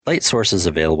LightSource is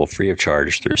available free of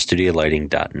charge through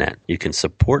studiolighting.net. You can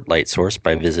support LightSource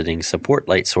by visiting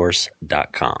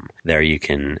supportlightsource.com. There you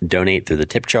can donate through the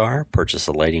tip jar, purchase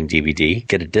a lighting DVD,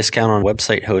 get a discount on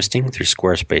website hosting through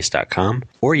squarespace.com,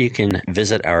 or you can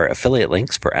visit our affiliate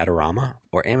links for Adorama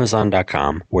or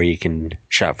Amazon.com, where you can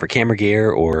shop for camera gear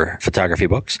or photography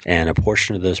books, and a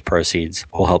portion of those proceeds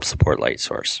will help support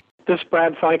LightSource. This is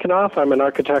Brad Feinknopf. I'm an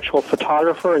architectural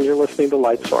photographer, and you're listening to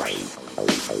LightSource.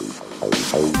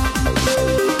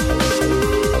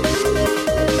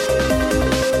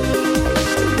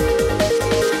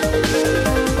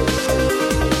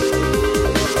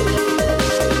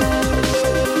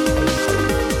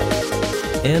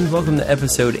 And welcome to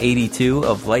episode 82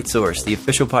 of LightSource, the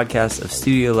official podcast of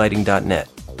StudioLighting.net,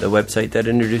 the website that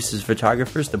introduces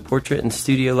photographers to portrait and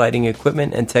studio lighting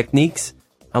equipment and techniques.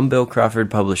 I'm Bill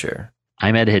Crawford, publisher.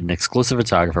 I'm Ed Hidden, exclusive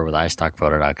photographer with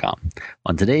iStockPhoto.com.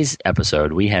 On today's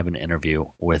episode, we have an interview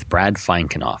with Brad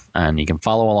Feinknopf, and you can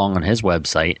follow along on his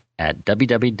website at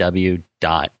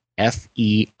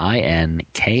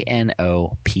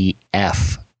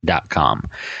www.feinknopf.com.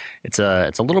 It's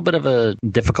a little bit of a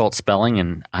difficult spelling,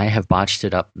 and I have botched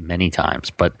it up many times,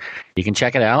 but you can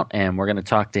check it out, and we're going to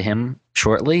talk to him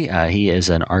shortly. He is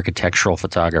an architectural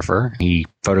photographer. He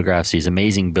photographs these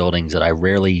amazing buildings that I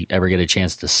rarely ever get a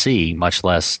chance to see, much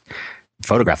less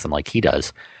photograph them like he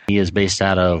does. He is based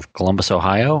out of Columbus,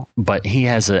 Ohio, but he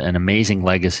has an amazing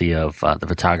legacy of the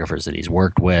photographers that he's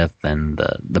worked with, and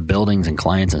the buildings and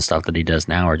clients and stuff that he does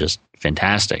now are just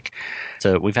fantastic.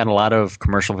 So we've had a lot of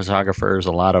commercial photographers,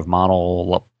 a lot of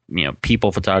model,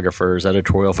 people photographers,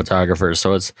 editorial photographers.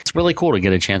 So it's really cool to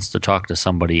get a chance to talk to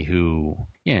somebody who,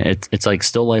 it's like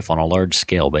still life on a large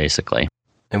scale, basically.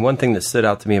 And one thing that stood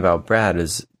out to me about Brad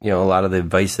is, a lot of the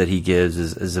advice that he gives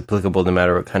is applicable no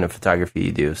matter what kind of photography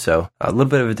you do. So a little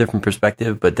bit of a different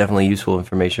perspective, but definitely useful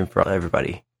information for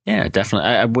everybody. Yeah, definitely.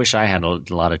 I wish I had a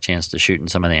lot of chance to shoot in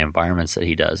some of the environments that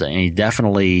he does. And he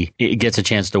definitely gets a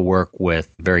chance to work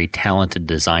with very talented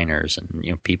designers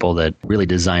and people that really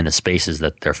design the spaces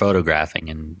that they're photographing.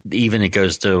 And even it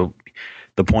goes to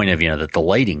the point of, that the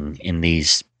lighting in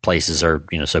these places are,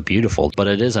 so beautiful. But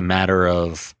it is a matter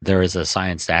of there is a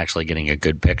science to actually getting a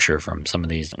good picture from some of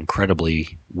these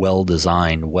incredibly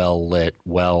well-designed, well-lit,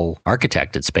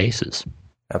 well-architected spaces.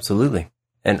 Absolutely.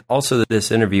 And also this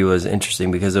interview was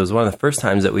interesting because it was one of the first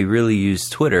times that we really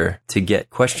used Twitter to get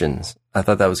questions. I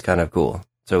thought that was kind of cool.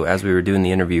 So as we were doing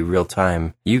the interview real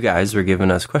time, you guys were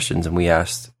giving us questions and we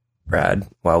asked Brad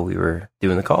while we were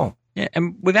doing the call. Yeah,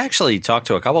 and we've actually talked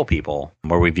to a couple people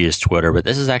where we've used Twitter, but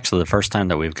this is actually the first time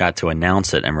that we've got to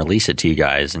announce it and release it to you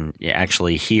guys, and you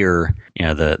actually hear,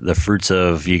 the fruits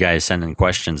of you guys sending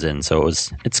questions in. So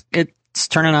it's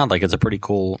turning out like it's a pretty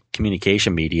cool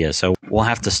communication media. So we'll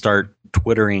have to start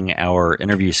Twittering our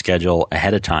interview schedule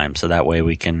ahead of time, so that way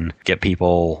we can get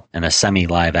people in a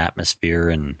semi-live atmosphere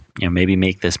and maybe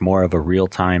make this more of a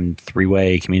real-time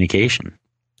three-way communication.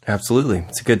 Absolutely,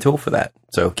 it's a good tool for that.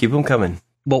 So keep them coming.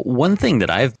 Well, one thing that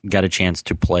I've got a chance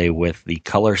to play with the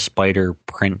Color Spider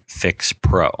Print Fix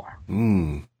Pro.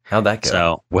 How'd that go?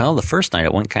 So, the first night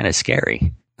it went kind of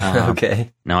scary.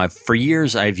 Okay. Now, for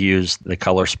years I've used the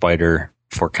Color Spider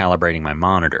for calibrating my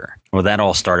monitor. Well, that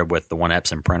all started with the one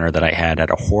Epson printer that I had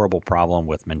a horrible problem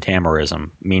with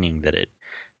mentamerism, meaning that it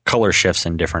color shifts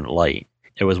in different light.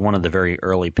 It was one of the very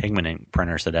early pigment ink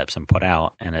printers that Epson put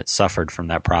out, and it suffered from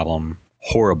that problem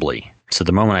horribly. So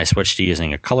the moment I switched to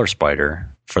using a Color Spider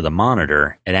for the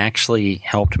monitor, it actually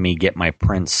helped me get my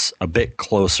prints a bit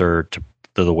closer to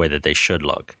the way that they should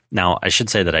look. Now, I should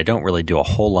say that I don't really do a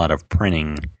whole lot of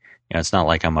printing. It's not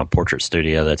like I'm a portrait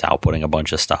studio that's outputting a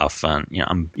bunch of stuff.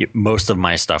 And most of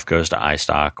my stuff goes to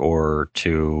iStock or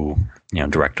to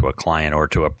direct to a client or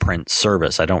to a print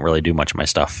service. I don't really do much of my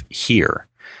stuff here.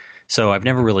 So I've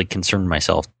never really concerned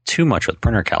myself too much with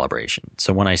printer calibration.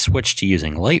 So when I switched to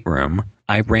using Lightroom,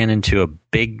 I ran into a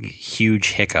big,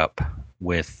 huge hiccup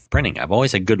with printing. I've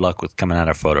always had good luck with coming out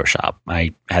of Photoshop.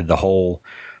 I had the whole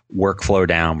workflow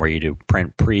down where you do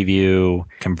print preview,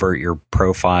 convert your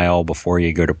profile before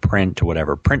you go to print to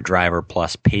whatever print driver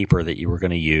plus paper that you were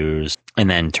going to use, and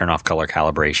then turn off color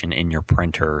calibration in your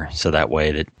printer so that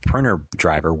way the printer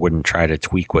driver wouldn't try to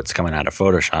tweak what's coming out of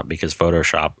Photoshop because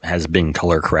Photoshop has been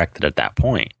color corrected at that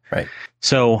point. Right.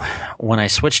 So when I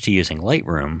switched to using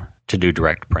Lightroom to do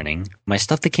direct printing, my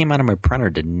stuff that came out of my printer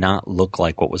did not look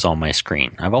like what was on my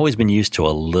screen. I've always been used to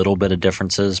a little bit of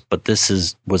differences, but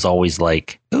this was always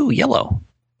like, ooh, yellow.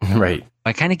 Right.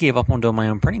 I kind of gave up on doing my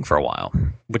own printing for a while,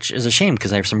 which is a shame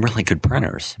because I have some really good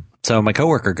printers. So my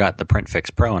coworker got the Print Fix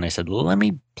Pro, and I said, let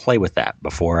me play with that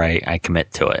before I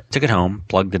commit to it. Took it home,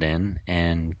 plugged it in,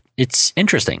 and It's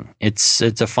interesting. It's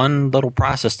a fun little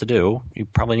process to do. You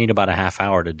probably need about a half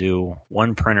hour to do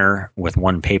one printer with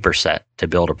one paper set to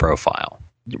build a profile.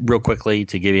 Real quickly,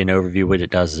 to give you an overview, what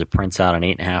it does is it prints out an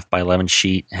 8.5 by 11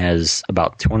 sheet, has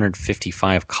about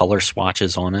 255 color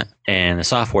swatches on it, and the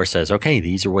software says, okay,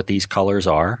 these are what these colors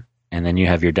are, and then you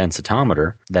have your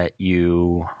densitometer that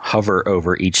you hover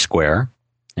over each square,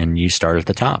 and you start at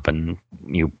the top, and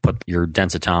you put your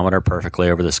densitometer perfectly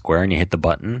over the square, and you hit the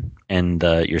button, and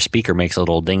your speaker makes a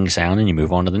little ding sound, and you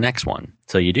move on to the next one.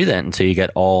 So you do that until you get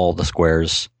all the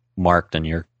squares marked on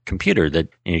your computer that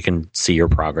you can see your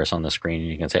progress on the screen,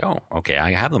 and you can say, oh, okay,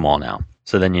 I have them all now.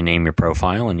 So then you name your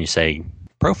profile and you say,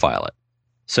 profile it.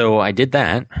 So I did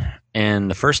that, and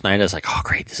the first night I was like, oh,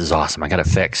 great, this is awesome. I got it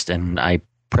fixed. And I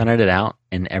printed it out,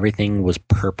 and everything was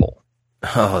purple.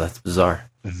 Oh, that's bizarre.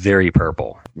 Very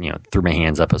purple. Threw my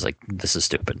hands up. I was like, this is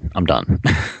stupid. I'm done.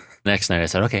 Next night I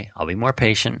said, okay, I'll be more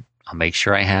patient. I'll make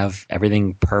sure I have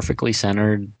everything perfectly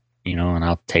centered, and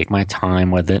I'll take my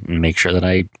time with it and make sure that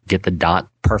I get the dot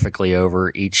perfectly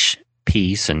over each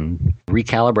piece, and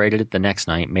recalibrated it the next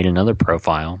night, made another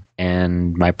profile,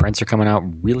 and my prints are coming out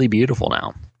really beautiful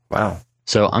now. Wow.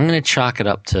 So I'm going to chalk it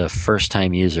up to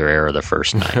first-time user error the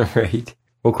first night. Right.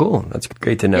 Well, cool. That's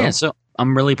great to know. Yeah, so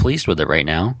I'm really pleased with it right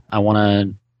now. I want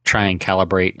to try and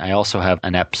calibrate. I also have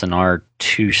an Epson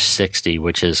R260,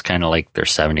 which is kind of like their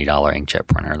 $70 inkjet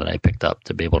printer that I picked up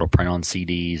to be able to print on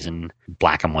CDs and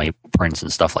black and white prints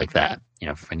and stuff like that.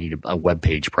 If I need a web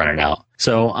page printed out.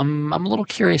 So I'm a little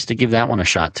curious to give that one a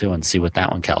shot too and see what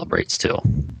that one calibrates to.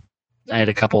 I had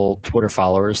a couple Twitter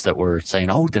followers that were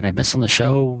saying, oh, did I miss on the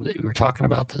show that you were talking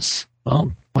about this?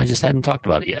 Well, I just hadn't talked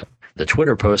about it yet. The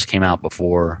Twitter post came out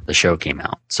before the show came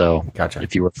out. So Gotcha.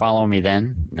 If you were following me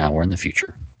then, now we're in the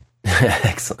future.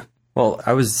 Excellent. Well,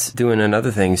 I was doing another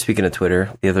thing, speaking of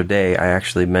Twitter, the other day. I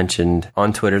actually mentioned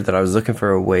on Twitter that I was looking for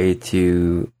a way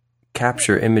to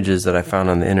capture images that I found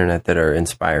on the internet that are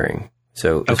inspiring.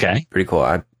 So it's pretty cool.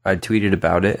 I tweeted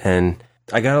about it, and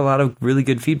I got a lot of really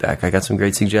good feedback. I got some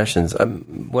great suggestions.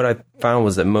 What I found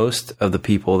was that most of the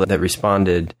people that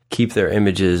responded keep their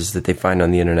images that they find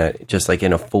on the internet just like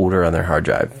in a folder on their hard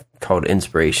drive called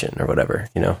inspiration or whatever,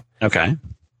 Okay.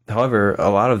 However, a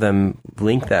lot of them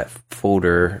link that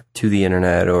folder to the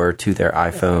internet or to their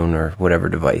iPhone or whatever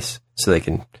device so they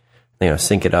can,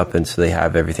 sync it up, and so they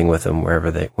have everything with them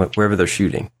wherever they're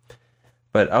shooting.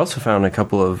 But I also found a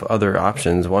couple of other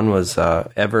options. One was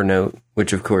Evernote,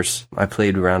 which of course I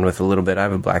played around with a little bit. I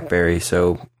have a BlackBerry,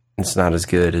 so it's not as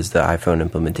good as the iPhone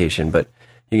implementation, but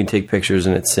you can take pictures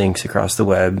and it syncs across the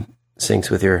web, syncs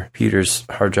with your computer's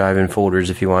hard drive and folders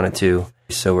if you want it to.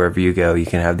 So wherever you go, you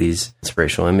can have these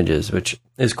inspirational images, which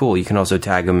is cool. You can also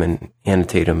tag them and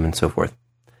annotate them and so forth.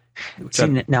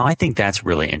 Now I think that's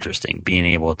really interesting, being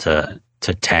able to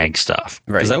tag stuff.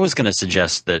 Right. Because I was going to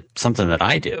suggest that something that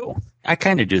I do, I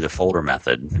kind of do the folder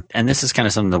method. And this is kind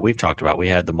of something that we've talked about. We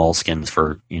had the moleskins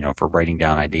for writing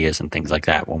down ideas and things like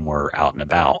that when we're out and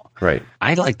about. Right.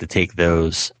 I'd like to take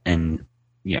those and,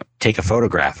 take a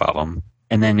photograph of them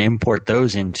and then import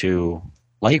those into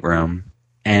Lightroom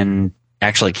and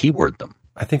actually keyword them.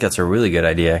 I think that's a really good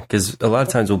idea, because a lot of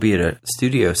times we'll be at a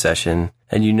studio session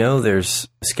and there's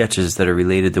sketches that are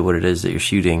related to what it is that you're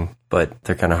shooting, but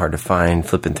they're kind of hard to find.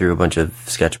 Flipping through a bunch of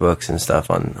sketchbooks and stuff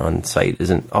on site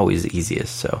isn't always the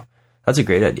easiest. So that's a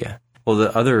great idea. Well,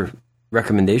 the other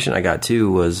recommendation I got too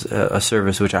was a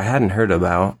service which I hadn't heard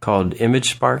about called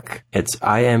ImageSpark. It's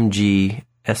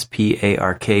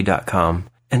imgspark.com.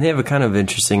 And they have a kind of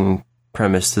interesting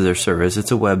premise to their service.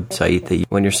 It's a website that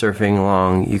when you're surfing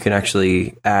along, you can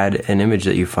actually add an image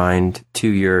that you find to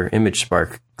your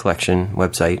ImageSpark collection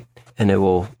website, and it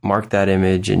will mark that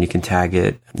image and you can tag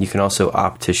it. You can also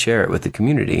opt to share it with the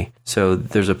community. So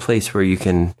there's a place where you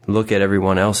can look at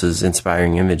everyone else's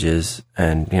inspiring images,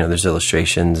 and there's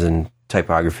illustrations and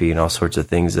typography and all sorts of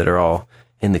things that are all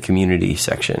in the community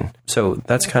section. So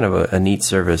that's kind of a neat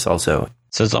service also.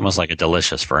 So it's almost like a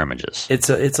Delicious for images. It's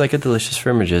like a Delicious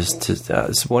for images.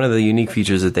 It's one of the unique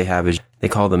features that they have is they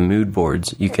call them mood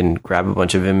boards. You can grab a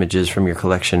bunch of images from your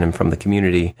collection and from the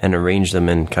community and arrange them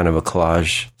in kind of a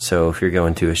collage. So if you're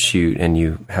going to a shoot and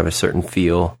you have a certain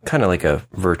feel, kind of like a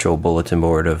virtual bulletin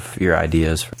board of your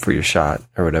ideas for your shot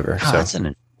or whatever. Oh,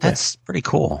 that's pretty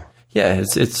cool. Yeah,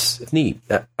 it's neat.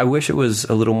 I wish it was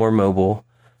a little more mobile.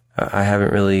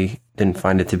 I didn't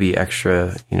find it to be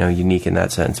extra, unique in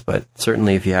that sense. But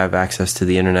certainly if you have access to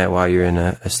the internet while you're in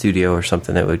a studio or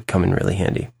something, that would come in really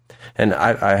handy. And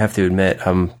I have to admit,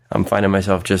 I'm finding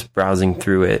myself just browsing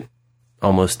through it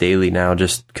almost daily now,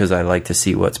 just because I like to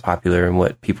see what's popular and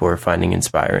what people are finding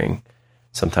inspiring.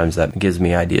 Sometimes that gives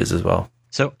me ideas as well.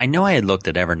 So I know I had looked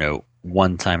at Evernote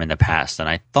one time in the past, and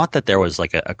I thought that there was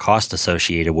like a cost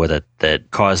associated with it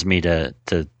that caused me to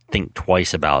think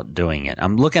twice about doing it.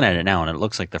 I'm looking at it now, and it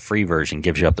looks like the free version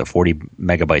gives you up to 40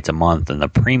 megabytes a month, and the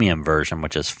premium version,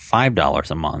 which is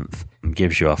 $5 a month,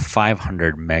 gives you a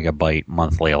 500 megabyte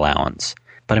monthly allowance.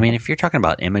 But I mean, if you're talking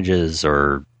about images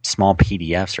or small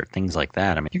PDFs or things like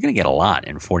that, I mean, you're going to get a lot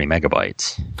in 40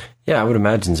 megabytes. Yeah, I would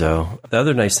imagine so. The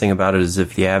other nice thing about it is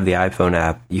if you have the iPhone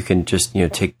app, you can just,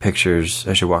 take pictures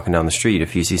as you're walking down the street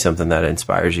if you see something that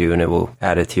inspires you, and it will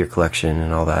add it to your collection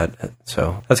and all that.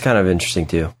 So that's kind of interesting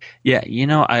too. Yeah,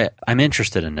 I'm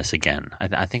interested in this again.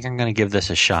 I think I'm going to give this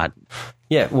a shot.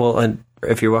 Yeah, well, and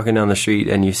if you're walking down the street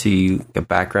and you see a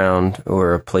background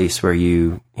or a place where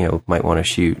you might want to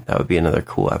shoot, that would be another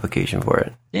cool application for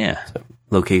it. Yeah. So,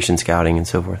 location scouting and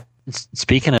so forth.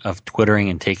 Speaking of twittering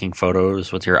and taking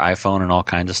photos with your iPhone and all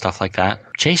kinds of stuff like that,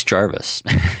 Chase Jarvis.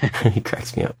 He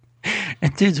cracks me up.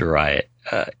 That dude's a riot.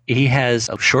 He has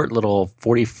a short little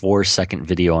 44-second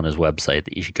video on his website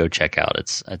that you should go check out.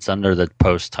 It's under the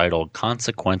post titled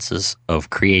Consequences of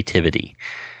Creativity.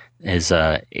 His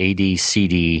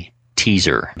ADCD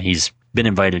teaser. He's been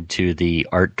invited to the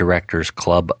Art Directors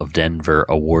Club of Denver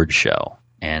award show,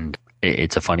 and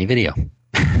it's a funny video.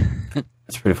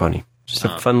 It's pretty funny. Just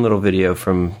a fun little video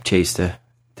from Chase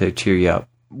to cheer you up.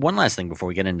 One last thing before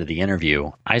we get into the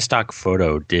interview. iStock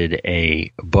Photo did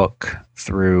a book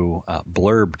through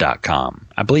blurb.com.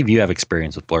 I believe you have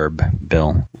experience with Blurb,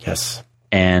 Bill. Yes.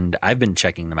 And I've been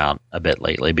checking them out a bit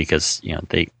lately because,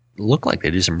 they look like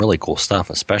they do some really cool stuff,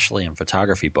 especially in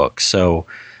photography books. So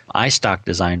iStock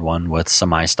designed one with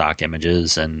some iStock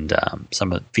images and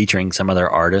featuring some other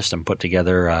artists, and put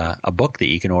together a book that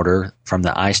you can order from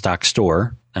the iStock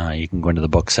store. You can go into the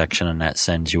book section, and that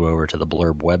sends you over to the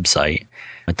Blurb website.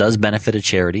 It does benefit a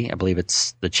charity. I believe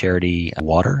it's the charity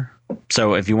Water.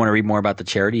 So if you want to read more about the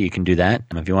charity, you can do that.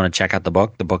 And if you want to check out the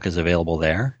book is available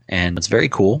there, and it's very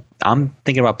cool. I'm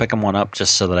thinking about picking one up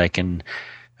just so that I can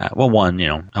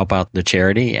help out the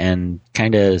charity and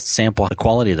kind of sample the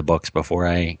quality of the books before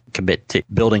I commit to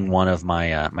building one of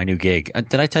my my new gig.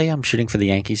 Did I tell you I'm shooting for the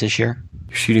Yankees this year?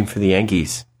 You're shooting for the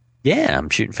Yankees? Yeah, I'm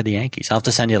shooting for the Yankees. I'll have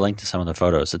to send you a link to some of the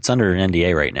photos. It's under an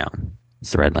NDA right now. It's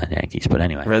the Redland Yankees, but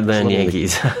anyway. Redland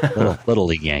Yankees. little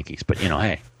league Yankees, but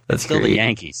hey. That's still great. The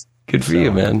Yankees. Good for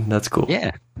you, man. That's cool.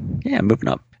 Yeah, moving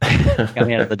up. Got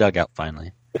me out of the dugout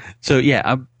finally. So yeah,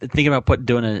 I'm thinking about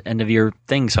doing an end of year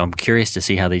thing. So I'm curious to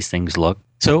see how these things look.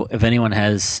 So if anyone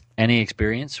has any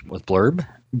experience with Blurb,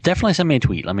 definitely send me a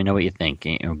tweet. Let me know what you think.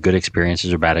 Good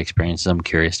experiences or bad experiences. I'm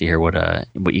curious to hear what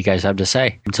you guys have to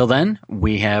say. Until then,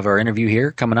 we have our interview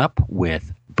here coming up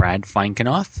with Brad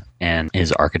Feinknopf and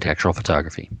his architectural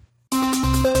photography.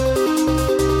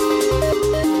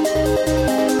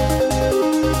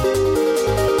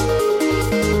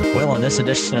 Well, in this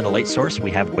edition of The Late Source,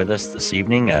 we have with us this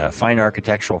evening a fine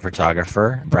architectural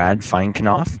photographer, Brad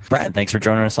Feinknopf. Brad, thanks for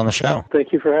joining us on the show.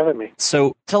 Thank you for having me.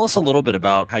 So tell us a little bit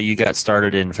about how you got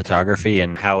started in photography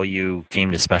and how you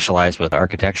came to specialize with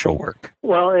architectural work.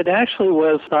 Well, it actually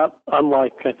was not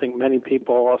unlike, I think, many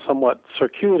people, a somewhat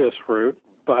circuitous route.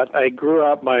 But I grew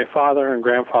up, my father and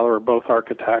grandfather were both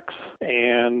architects,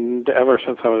 and ever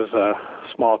since I was a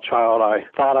small child, I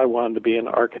thought I wanted to be an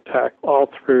architect all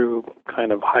through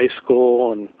kind of high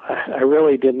school, and I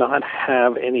really did not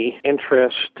have any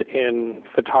interest in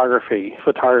photography.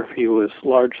 Photography was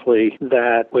largely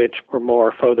that which were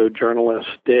more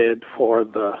photojournalists did for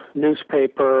the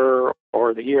newspaper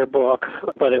or the yearbook,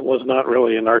 but it was not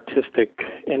really an artistic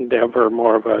endeavor,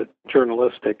 more of a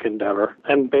journalistic endeavor.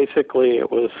 And basically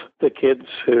it was the kids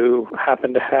who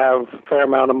happened to have a fair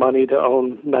amount of money to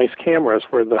own nice cameras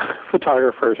were the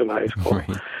photographers in high school.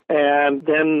 Right. And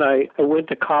then I went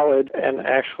to college, and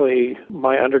actually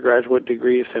my undergraduate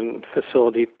degree is in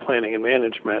facility planning and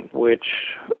management, which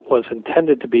was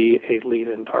intended to be a lead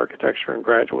into architecture in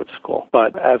graduate school.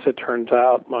 But as it turns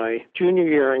out, my junior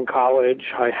year in college,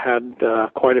 I had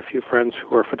quite a few friends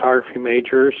who were photography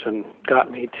majors and got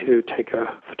me to take a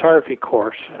photography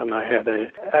course. And I had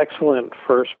an excellent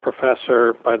first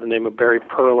professor by the name of Barry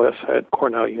Perlis at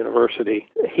Cornell University.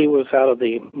 He was out of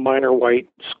the minor white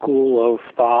school of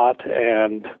thought,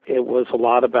 and it was a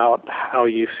lot about how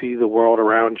you see the world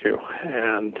around you.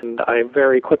 And I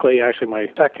very quickly, actually my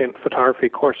second photography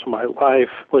course of my life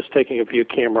was taking a view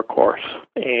camera course.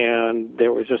 And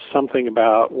there was just something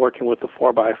about working with the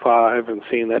 4x5 and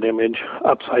seeing that image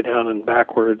upside down and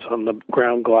backwards on the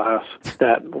ground glass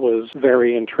that was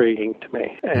very intriguing to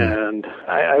me. And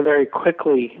I very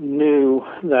quickly knew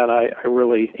that I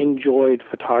really enjoyed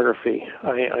photography.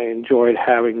 I enjoyed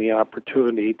having the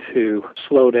opportunity to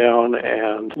slow down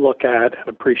and look at and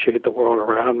appreciate the world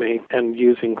around me, and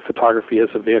using photography as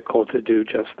a vehicle to do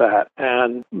just that.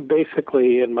 And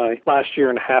basically, in my last year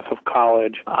and a half of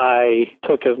college, I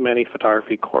took as many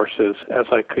photography courses as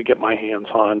I could get my hands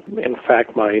on. In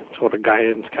fact, my sort of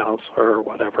guidance counselor or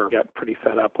whatever got pretty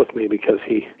fed up with me because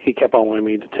he kept on wanting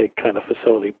me to take kind of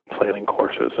facility planning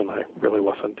courses, and I really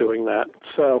wasn't doing that.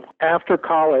 So after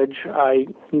college, I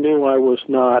knew I was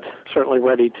not certainly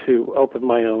ready to open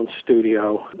my own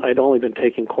studio. I'd only been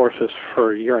taking courses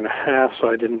for a year and a half, so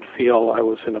I didn't feel I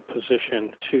was in a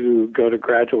position to go to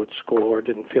graduate school, or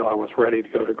didn't feel I was ready to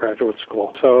go to graduate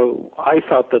school. So I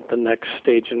felt that the next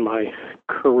stage in my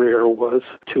career was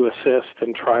to assist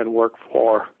and try and work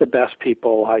for the best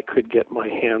people I could get my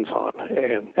hands on.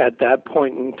 And at that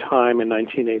point in time, in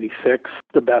 1986,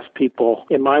 the best people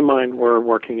in my mind were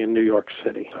working in New York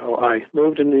City. So I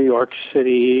moved to New York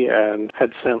City and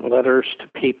had sent letters to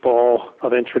people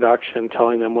of introduction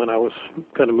telling them when I was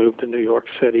going to move to New York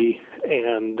City,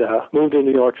 and moved to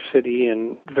New York City.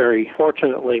 And very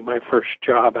fortunately, my first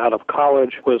job out of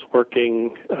college was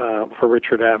working for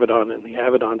Richard Avedon in the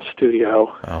Avedon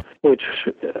studio, which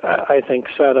I think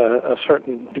set a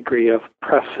certain degree of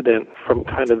precedent from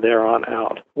kind of there on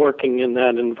out. Working in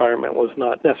that environment was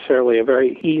not necessarily a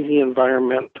very easy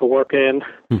environment to work in,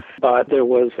 but there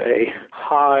was a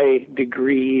high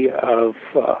degree of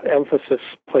emphasis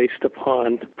placed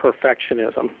upon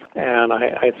perfectionism. And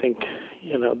I think,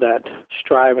 that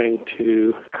striving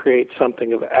to create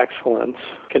something of excellence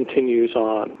continues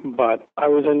on. But I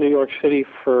was in New York City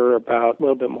for about a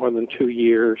little bit more than 2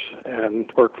 years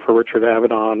and worked for Richard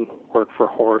Avedon, worked for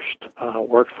Horst,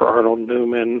 worked for Arnold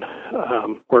Newman,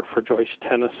 worked for Joyce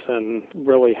Tennyson,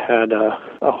 really had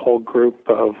a whole group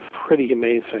of pretty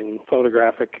amazing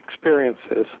photographic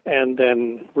experiences, and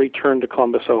then returned to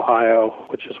Columbus, Ohio,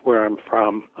 which is where I'm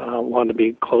from. Wanted to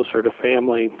be closer to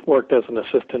family, worked as an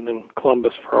assistant in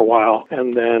Columbus for a while,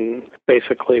 and then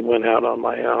basically went out on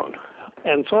my own.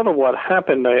 And sort of what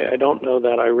happened, I don't know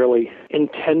that I really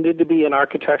intended to be an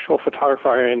architectural photographer.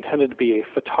 I intended to be a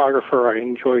photographer. I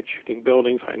enjoyed shooting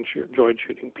buildings. I enjoyed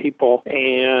shooting people.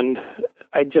 And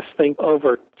I just think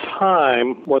over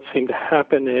time, what seemed to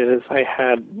happen is I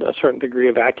had a certain degree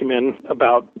of acumen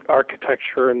about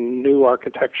architecture and new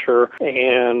architecture,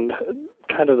 and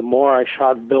kind of the more I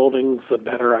shot buildings, the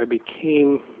better I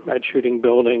became at shooting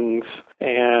buildings.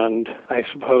 And I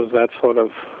suppose that sort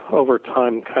of over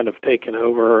time kind of taken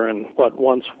over, and what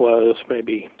once was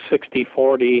maybe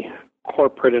 60-40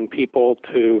 corporate and people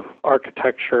to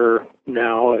architecture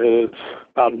now is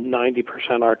about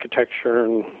 90% architecture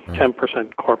and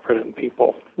 10% corporate and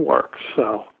people work.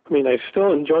 So, I mean, I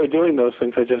still enjoy doing those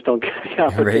things. I just don't get the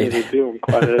opportunity to do them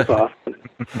quite as often.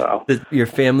 So, does your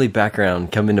family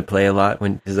background come into play a lot?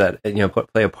 Does that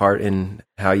play a part in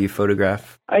how you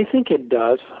photograph? I think it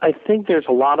does. I think there's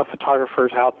a lot of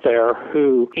photographers out there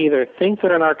who either think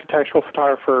they're an architectural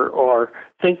photographer or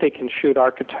think they can shoot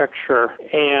architecture,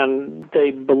 and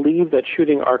they believe that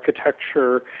shooting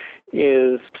architecture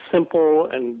is simple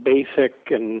and basic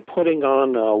and putting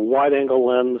on a wide-angle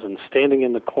lens and standing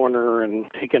in the corner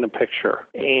and taking a picture.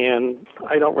 And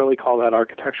I don't really call that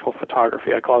architectural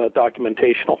photography. I call that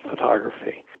documentational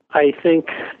photography. I think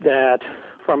that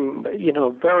from, a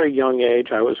very young age,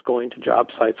 I was going to job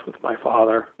sites with my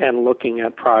father and looking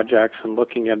at projects and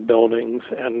looking at buildings.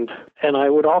 And I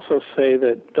would also say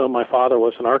that though my father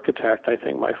was an architect, I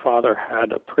think my father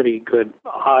had a pretty good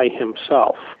eye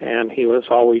himself. And he was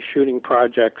always shooting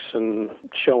projects and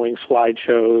showing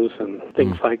slideshows and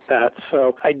things like that.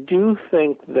 So I do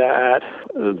think that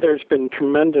there's been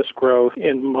tremendous growth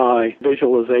in my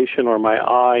visualization or my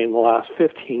eye in the last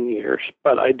 15 years.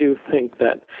 But I do think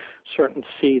that certain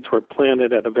seeds were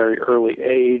planted at a very early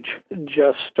age,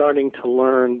 just starting to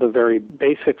learn the very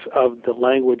basics of the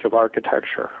language of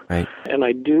architecture. Right. And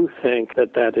I do think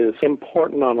that that is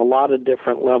important on a lot of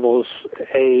different levels,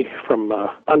 A, from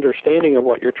understanding of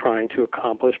what you're trying to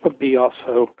accomplish, but B,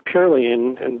 also purely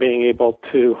in being able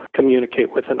to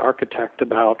communicate with an architect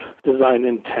about design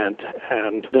intent.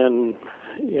 And then,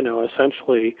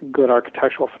 essentially good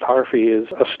architectural photography is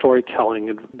a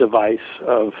storytelling device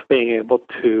of being able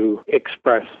to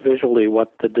express visually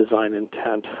what the design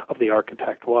intent of the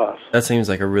architect was. That seems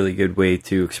like a really good way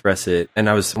to express it. And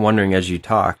I was wondering, as you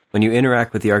talk, when when you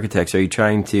interact with the architects, are you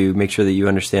trying to make sure that you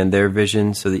understand their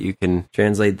vision so that you can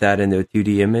translate that into a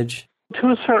 2D image? To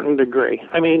a certain degree.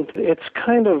 I mean, it's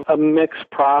kind of a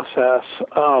mixed process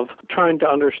of trying to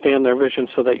understand their vision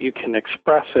so that you can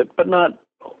express it, but not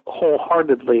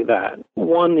wholeheartedly that.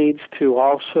 One needs to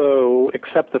also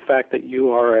accept the fact that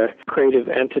you are a creative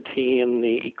entity in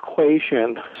the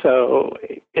equation. So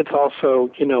it's also,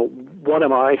 what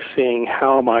am I seeing?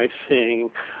 How am I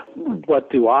seeing?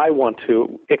 What do I want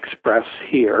to express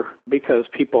here? Because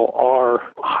people are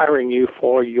hiring you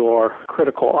for your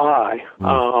critical eye.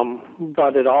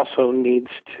 But it also needs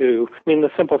to,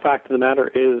 the simple fact of the matter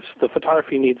is the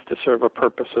photography needs to serve a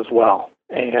purpose as well.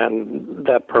 And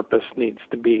that purpose needs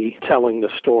to be telling the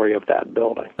story of that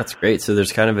building. That's great. So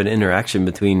there's kind of an interaction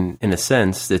between, in a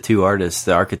sense, the two artists,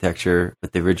 the architecture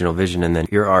with the original vision, and then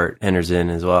your art enters in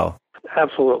as well.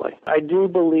 Absolutely. I do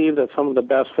believe that some of the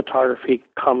best photography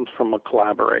comes from a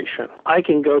collaboration. I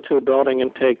can go to a building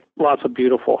and take lots of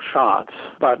beautiful shots,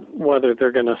 but whether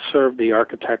they're going to serve the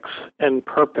architect's end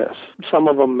purpose, some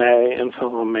of them may and some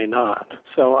of them may not.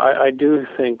 So I do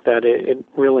think that it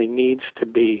really needs to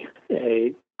be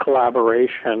a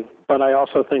collaboration, but I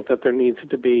also think that there needs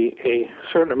to be a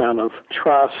certain amount of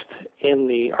trust in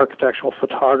the architectural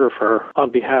photographer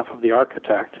on behalf of the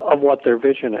architect of what their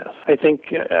vision is. I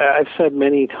think I've said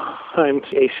many times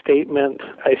a statement,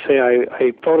 I say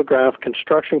I photograph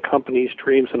construction companies'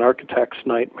 dreams and architects'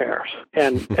 nightmares.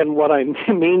 And what I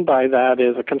mean by that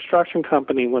is a construction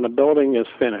company, when a building is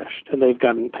finished and they've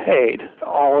gotten paid,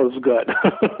 all is good.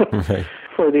 Right.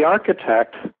 For the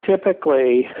architect,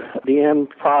 typically the end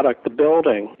product, the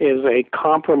building, is a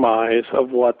compromise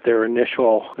of what their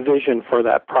initial vision for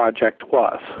that project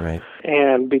was. Right.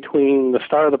 And between the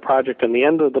start of the project and the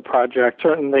end of the project,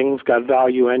 certain things got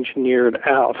value engineered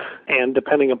out. And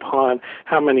depending upon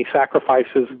how many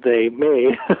sacrifices they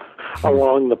made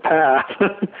along the path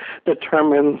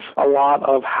determines a lot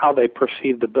of how they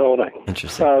perceive the building. Interesting.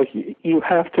 So you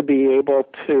have to be able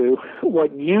to,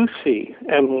 what you see,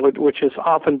 and which is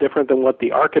often different than what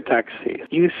the architect sees.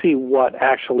 You see what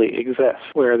actually exists,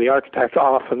 where the architect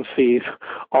often sees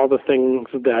all the things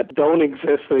that don't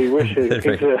exist that he wishes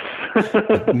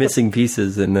exist. Missing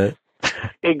pieces in the...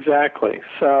 Exactly.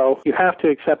 So you have to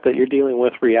accept that you're dealing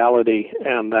with reality,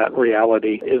 and that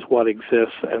reality is what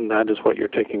exists, and that is what you're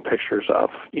taking pictures of.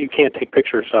 You can't take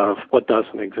pictures of what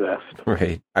doesn't exist.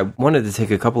 Right. I wanted to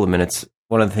take a couple of minutes.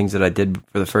 One of the things that I did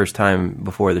for the first time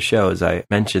before the show is I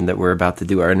mentioned that we're about to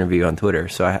do our interview on Twitter.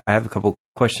 So I have a couple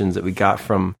questions that we got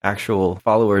from actual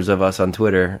followers of us on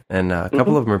Twitter, and a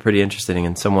couple of them are pretty interesting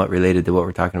and somewhat related to what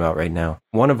we're talking about right now.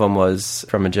 One of them was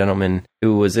from a gentleman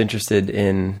who was interested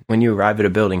in, when you arrive at a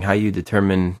building, how you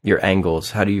determine your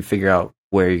angles. How do you figure out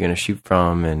where you're going to shoot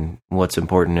from and what's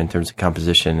important in terms of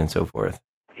composition and so forth?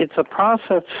 It's a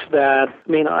process that,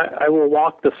 I will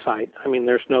walk the site.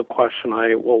 There's no question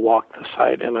I will walk the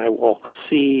site and I will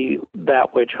see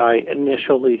that which I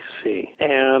initially see.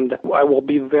 And I will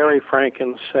be very frank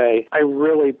and say I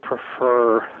really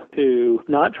prefer to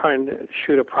not trying to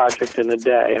shoot a project in a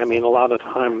day. A lot of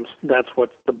times that's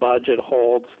what the budget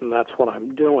holds and that's what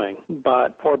I'm doing.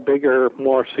 But for a bigger,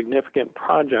 more significant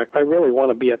project, I really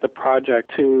want to be at the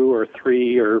project 2 or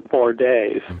 3 or 4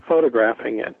 days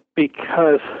photographing it.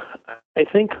 Because I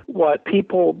think what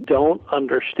people don't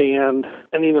understand,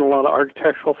 and even a lot of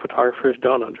architectural photographers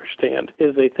don't understand,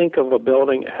 is they think of a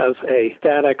building as a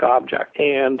static object.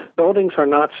 And buildings are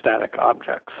not static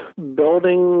objects.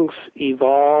 Buildings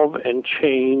evolve and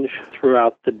change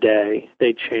throughout the day.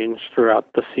 They change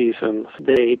throughout the seasons.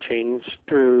 They change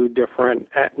through different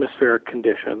atmospheric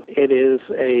conditions. It is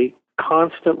a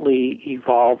constantly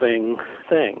evolving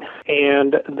thing,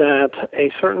 and that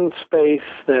a certain space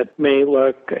that may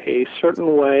look a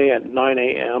certain way at 9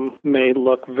 a.m. may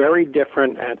look very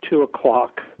different at 2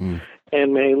 o'clock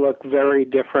and may look very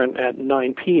different at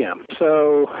 9 p.m.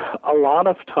 So a lot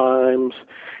of times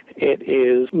it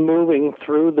is moving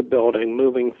through the building,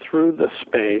 moving through the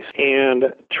space, and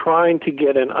trying to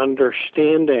get an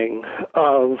understanding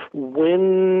of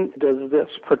when does this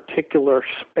particular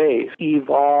space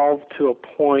evolve to a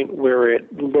point where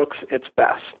it looks its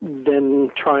best,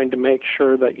 then trying to make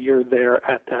sure that you're there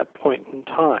at that point in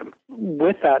time.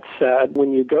 With that said,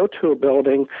 when you go to a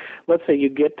building, let's say you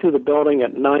get to the building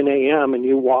at 9 a.m. and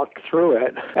you walk through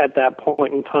it at that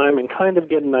point in time and kind of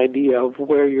get an idea of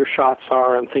where your shots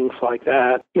are and things like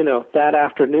that. That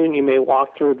afternoon you may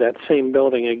walk through that same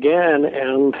building again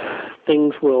and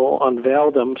things will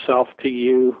unveil themselves to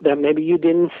you that maybe you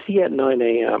didn't see at 9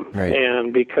 a.m. Right.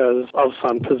 And because of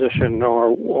sun position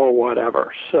or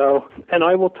whatever. So, and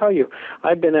I will tell you,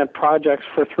 I've been at projects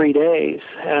for 3 days,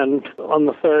 and on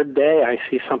the third day I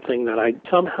see something that I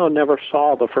somehow never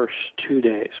saw the first 2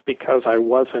 days because I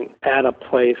wasn't at a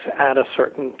place at a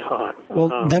certain time.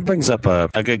 Well, that brings up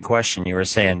a good question. You were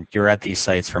saying you're at these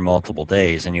sites for multiple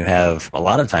days, and you have, a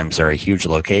lot of times they're a huge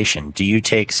location. Do you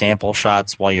take sample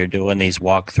shots while you're doing these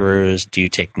walkthroughs? Do you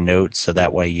take notes so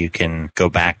that way you can go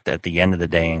back at the end of the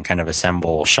day and kind of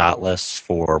assemble shot lists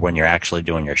for when you're actually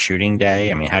doing your shooting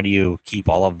day? I mean, how do you keep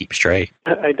all of them straight?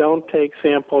 I don't take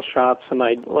sample shots, and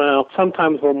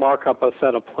sometimes we'll mark up a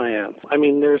set of plans. I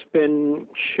mean, there's been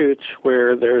shoots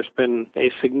where there's been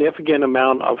a significant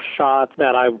amount of shots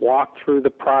that I walked through the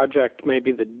project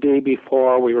maybe the day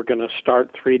before we were going to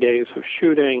start 3 days of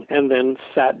shooting, and then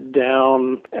sat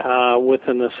down with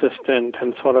an assistant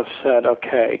and sort of said,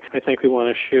 okay, I think we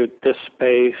want to shoot this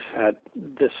space at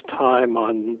this time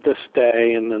on this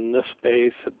day, and then this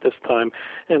space at this time,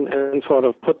 and sort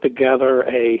of put together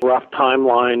a rough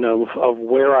timeline of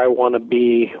where I want to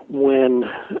be when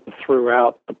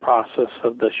throughout the process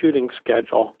of the shooting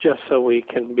schedule, just so we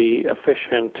can be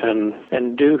efficient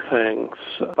and do things.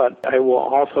 But I will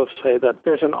also say that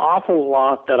there's an awful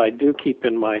lot that I do keep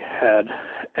in my head,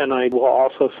 and I will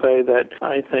also say that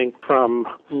I think from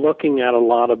looking at a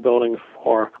lot of buildings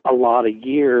for a lot of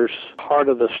years, part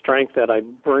of the strength that I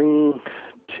bring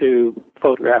to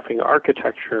photographing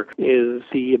architecture is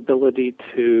the ability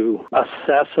to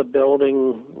assess a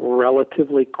building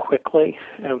relatively quickly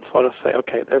and sort of say,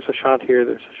 okay, there's a shot here,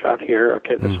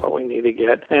 okay, this is what we need to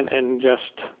get, and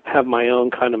just have my own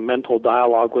kind of mental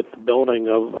dialogue with the building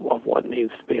of what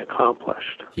needs to be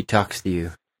accomplished. He talks to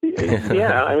you.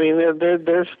 Yeah, I mean,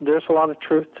 there's a lot of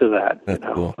truth to that. That's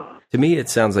cool. To me, it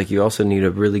sounds like you also need a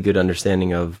really good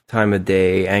understanding of time of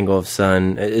day, angle of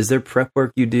sun. Is there prep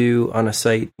work you do on a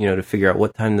site, to figure out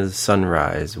what time does the sun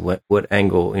rise, what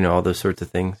angle, all those sorts of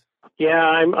things? Yeah,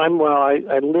 I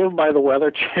live by the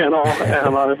Weather Channel,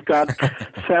 and I've got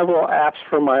several apps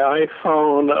for my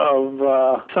iPhone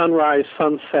of sunrise,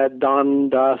 sunset, dawn,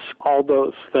 dusk, all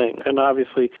those things. And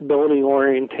obviously, building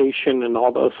orientation and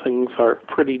all those things are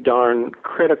pretty darn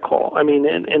critical. I mean,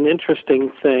 an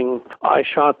interesting thing, I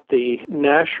shot the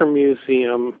Nasher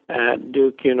Museum at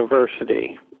Duke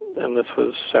University, and this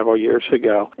was several years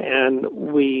ago. And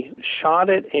we shot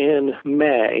it in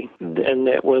May, and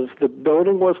the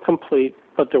building was complete,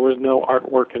 but there was no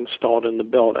artwork installed in the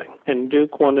building. And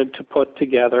Duke wanted to put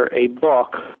together a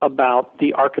book about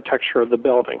the architecture of the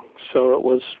building. So it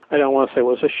was, I don't want to say it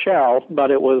was a shell,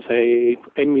 but it was a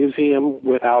museum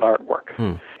without artwork.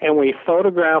 And we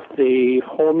photographed the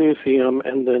whole museum,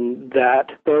 and then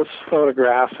those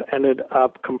photographs ended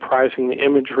up comprising the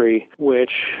imagery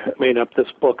which made up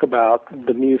this book about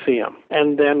the museum.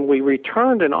 And then we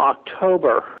returned in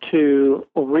October to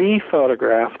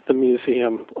re-photograph the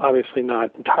museum, obviously not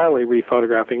entirely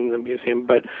re-photographing the museum,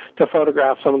 but to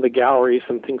photograph some of the galleries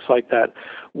and things like that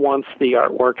once the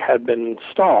artwork had been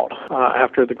installed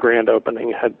after the grand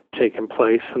opening had taken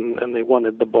place, and they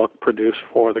wanted the book produced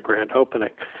for the grand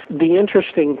opening. The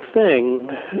interesting thing,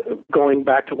 going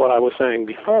back to what I was saying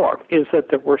before, is that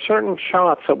there were certain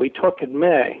shots that we took in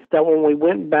May that when we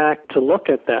went back to look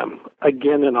at them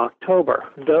again in October,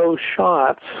 those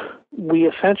shots, we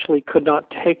essentially could not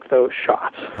take those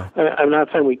shots. I'm not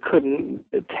saying we couldn't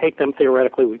take them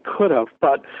theoretically, we could have,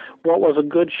 but what was a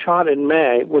good shot in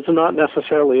May was not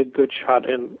necessarily a good shot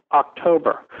in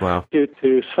October. Wow. Due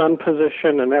to sun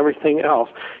position and everything else.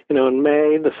 In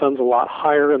May, the sun's a lot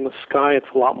higher in the sky, it's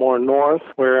a lot more north,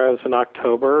 whereas in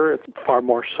October, it's far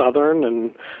more southern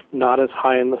and not as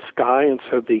high in the sky, and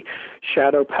so the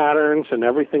shadow patterns and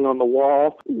everything on the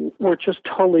wall were just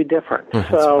totally different.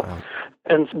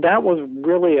 And that was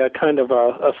really a kind of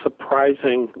a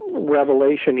surprising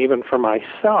revelation even for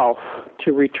myself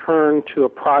to return to a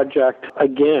project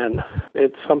again.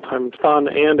 It's sometimes fun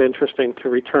and interesting to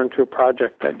return to a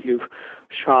project that you've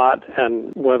shot,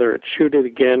 and whether it's shoot it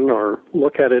again or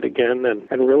look at it again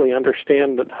and really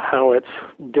understand how it's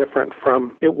different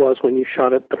from it was when you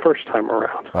shot it the first time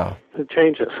around. Wow. It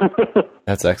changes.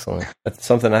 That's excellent. That's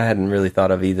something I hadn't really thought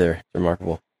of either. It's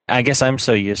remarkable. I guess I'm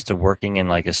so used to working in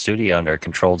like a studio under a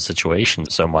controlled situation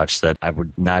so much that I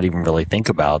would not even really think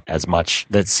about as much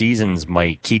that seasons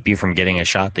might keep you from getting a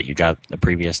shot that you got the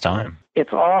previous time.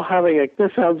 It's all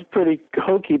this sounds pretty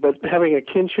hokey, but having a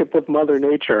kinship with Mother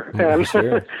Nature. And,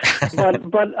 sure.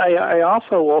 but I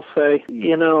also will say,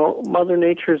 Mother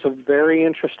Nature is a very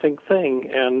interesting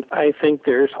thing. And I think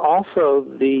there's also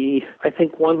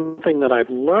one thing that I've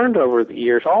learned over the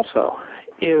years also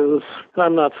is,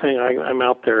 I'm not saying I'm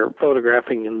out there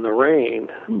photographing in the rain,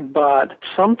 but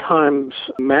sometimes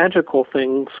magical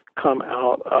things come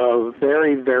out of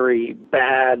very, very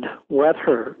bad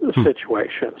weather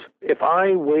situations. If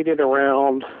I waited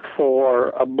around for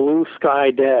a blue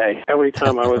sky day every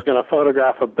time I was going to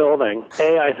photograph a building,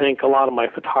 A, I think a lot of my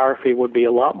photography would be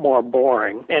a lot more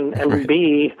boring, and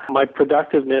B, my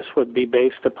productiveness would be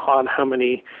based upon how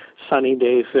many sunny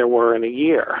days there were in a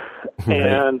year. Right.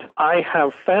 And I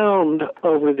have found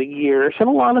over the years, and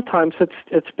a lot of times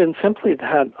it's been simply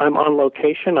that I'm on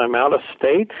location, I'm out of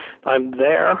state, I'm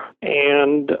there,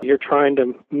 and you're trying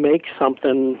to make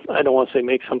something, I don't want to say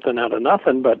make something out of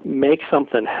nothing, but make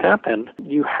something happen.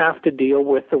 You have to deal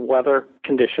with the weather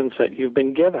conditions that you've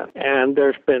been given. And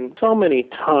there's been so many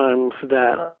times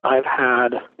that I've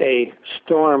had a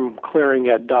storm clearing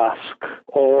at dusk,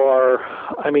 or,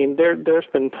 there's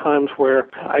been times where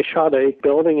I shot a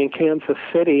building in Kansas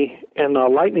City in a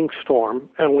lightning storm,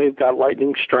 and we've got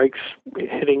lightning strikes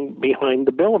hitting behind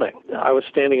the building. I was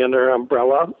standing under an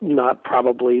umbrella, not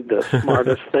probably the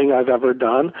smartest thing I've ever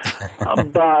done,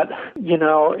 but,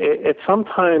 it's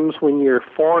sometimes when you're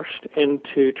forced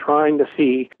into trying to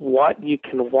see what you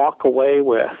can walk away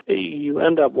with, you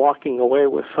end up walking away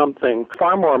with something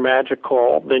far more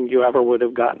magical than you ever would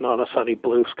have gotten on a sunny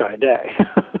blue sky day.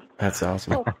 That's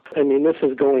awesome. This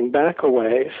is going back a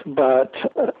ways, but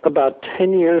about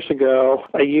 10 years ago,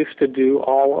 I used to do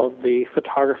all of the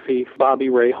photography for Bobby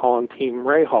Rahal and Team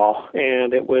Rahal,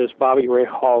 and it was Bobby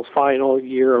Rahal's final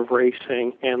year of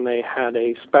racing, and they had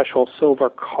a special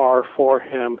silver car for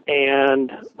him,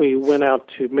 and we went out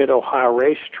to Mid-Ohio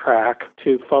Racetrack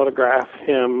to photograph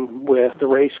him with the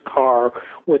race car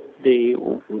with the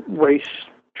race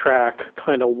track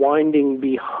kind of winding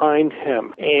behind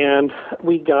him, and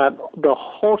we got the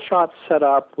whole shot set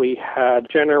up. We had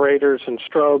generators and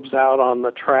strobes out on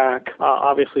the track,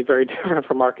 obviously very different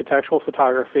from architectural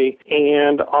photography,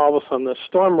 and all of a sudden the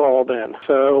storm rolled in.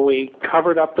 So we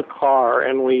covered up the car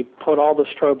and we put all the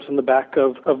strobes in the back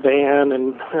of a van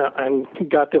and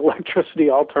got the electricity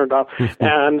all turned off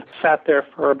and sat there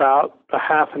for about a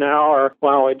half an hour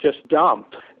while it just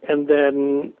dumped. And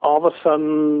then all of a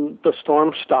sudden the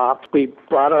storm stopped. We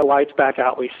brought our lights back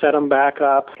out. We set them back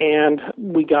up, and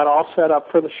we got all set up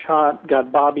for the shot,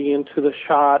 got Bobby into the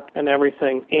shot and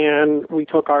everything, and we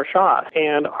took our shot.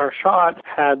 And our shot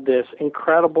had this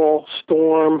incredible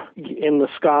storm in the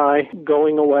sky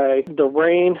going away. The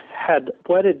rain had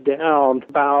wetted down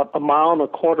about 1.25 miles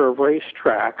of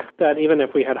racetrack that even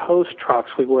if we had hose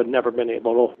trucks, we would have never been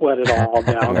able to wet it all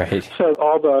down. Right. So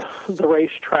all the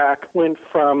racetrack went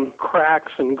from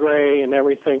cracks and gray and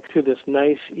everything to this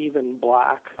nice even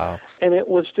black. Wow. And it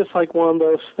was just like one of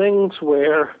those things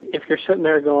where if you're sitting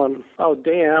there going, oh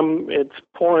damn, it's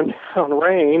pouring down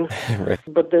rain, right.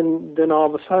 But then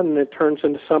all of a sudden it turns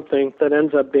into something that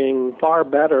ends up being far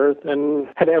better than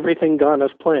had everything gone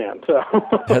as planned. So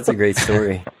that's a great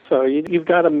story. So you've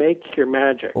got to make your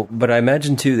magic. Well, but I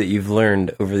imagine, too, that you've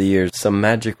learned over the years some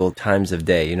magical times of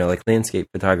day. Like landscape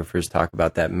photographers talk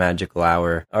about that magical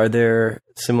hour. Are there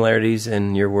similarities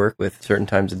in your work with certain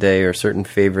times of day or certain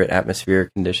favorite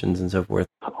atmospheric conditions and so forth?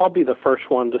 I'll be the first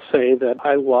one to say that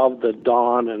I love the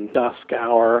dawn and dusk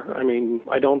hour.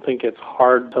 I don't think it's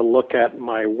hard to look at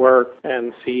my work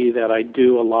and see that I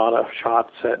do a lot of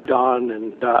shots at dawn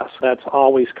and dusk. That's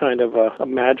always kind of a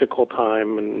magical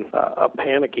time and a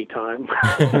panicky time.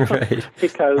 Right.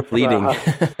 Because leading.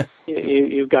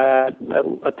 You've got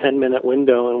a 10-minute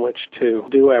window in which to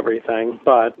do everything,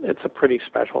 but it's a pretty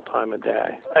special time of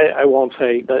day. I won't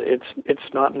say that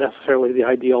it's not necessarily the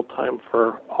ideal time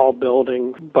for all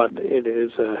building, but it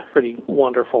is a pretty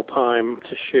wonderful time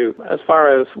to shoot. As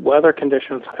far as weather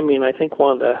conditions, I think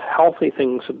one of the healthy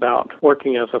things about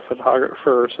working as a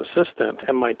photographer's assistant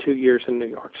and my 2 years in New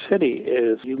York City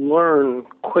is you learn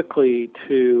quickly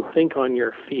to think on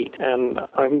your feet. And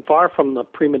I'm far from the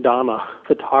prima donna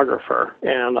photographer,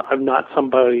 and I'm not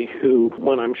somebody who,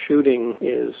 when I'm shooting,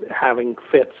 is having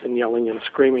fits and yelling and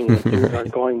screaming that things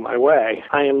aren't going my way.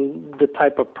 I am the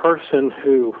type of person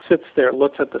who sits there,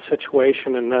 looks at the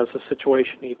situation, and as the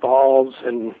situation evolves,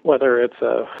 and whether it's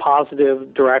a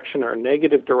positive direction or a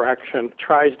negative direction,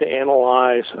 tries to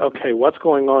analyze, okay, what's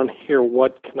going on here?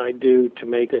 What can I do to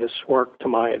make this work to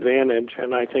my advantage?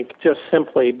 And I think just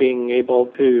simply being able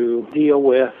to deal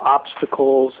with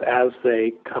obstacles as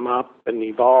they come up and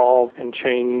evolve and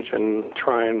change and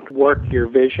try and work your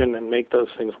vision and make those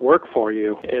things work for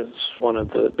you is one of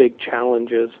the big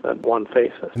challenges that one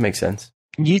faces. That makes sense.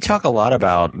 You talk a lot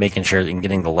about making sure and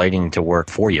getting the lighting to work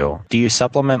for you. Do you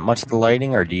supplement much of the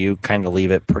lighting, or do you kind of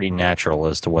leave it pretty natural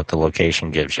as to what the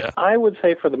location gives you? I would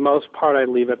say for the most part, I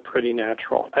leave it pretty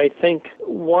natural. I think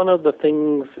one of the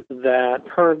things that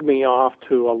turned me off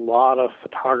to a lot of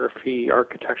photography,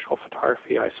 architectural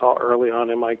photography I saw early on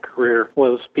in my career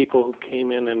was people who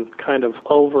came in and kind of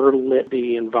overlit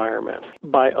the environment.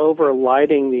 By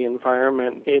overlighting the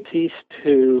environment, it ceased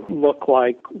to look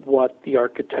like what the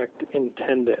architect intended.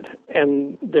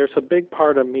 And there's a big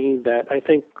part of me that I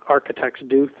think architects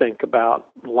do think about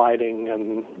lighting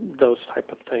and those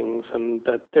type of things, and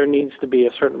that there needs to be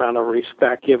a certain amount of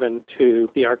respect given to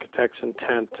the architect's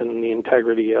intent and the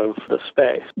integrity of the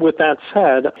space. With that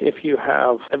said, if you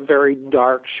have a very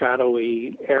dark,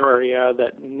 shadowy area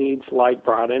that needs light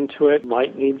brought into it,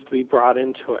 light needs to be brought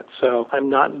into it. So I'm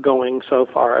not going so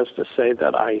far as to say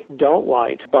that I don't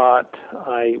light, but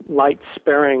I light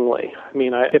sparingly. I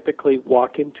mean, I typically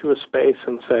walk into a space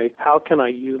and say, how can I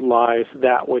utilize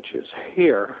that which is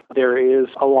here? There is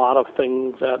a lot of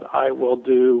things that I will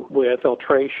do with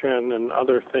filtration and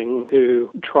other things to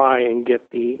try and get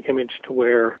the image to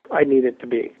where I need it to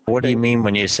be. What do you mean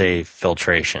when you say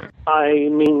filtration? I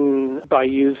mean by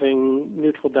using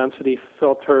neutral density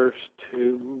filters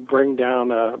to bring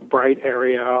down a bright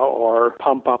area or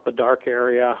pump up a dark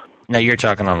area. Now, you're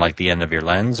talking on like the end of your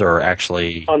lens or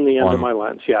actually? On the end of my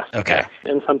lens, yes. Okay.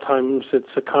 And sometimes it's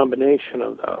a combination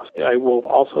of those. I will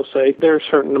also say there are a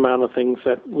certain amount of things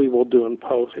that we will do in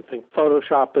post. I think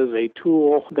Photoshop is a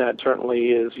tool that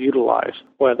certainly is utilized,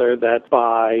 whether that's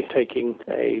by taking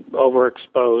a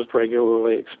overexposed,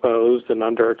 regularly exposed, and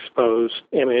underexposed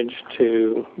image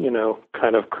to,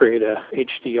 kind of create a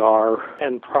HDR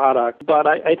end product. But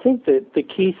I think that the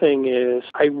key thing is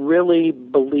I really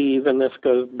believe, and this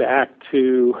goes back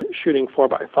to shooting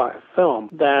 4x5 film,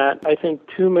 that I think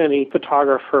too many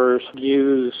photographers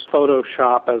use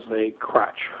Photoshop as a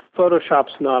crutch.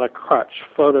 Photoshop's not a crutch.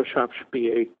 Photoshop should be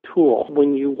a tool.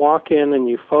 When you walk in and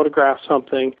you photograph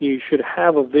something, you should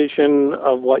have a vision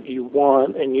of what you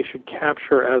want, and you should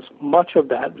capture as much of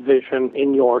that vision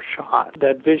in your shot.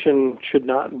 That vision should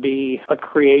not be a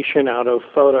creation out of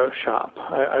Photoshop.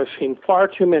 I've seen far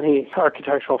too many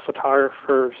architectural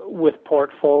photographers with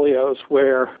portfolios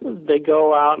where they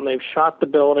go out and they've shot the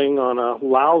building on a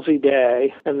lousy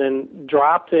day and then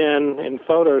dropped in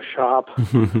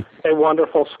Photoshop a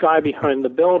wonderful sky behind the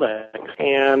building,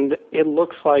 and it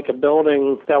looks like a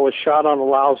building that was shot on a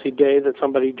lousy day that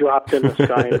somebody dropped in the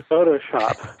sky in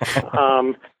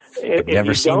Photoshop. If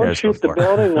you don't shoot the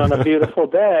building on a beautiful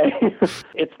day,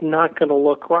 it's not going to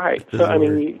look right. So, I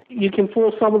mean, you can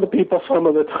fool some of the people some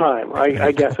of the time,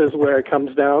 I guess is where it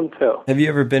comes down to. Have you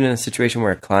ever been in a situation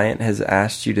where a client has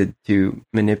asked you to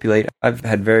manipulate? I've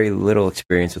had very little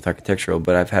experience with architectural,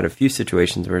 but I've had a few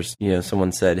situations where,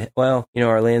 someone said, well,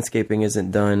 our landscaping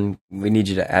isn't done. We need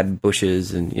you to add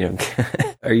bushes and,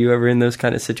 Are you ever in those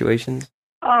kind of situations?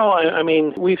 Oh, I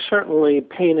mean, we've certainly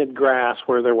painted grass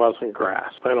where there wasn't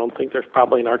grass. I don't think there's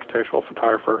probably an architectural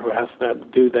photographer who hasn't had to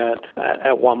do that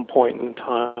at one point in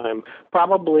time.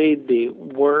 Probably the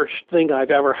worst thing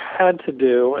I've ever had to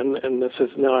do, and this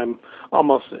is now I'm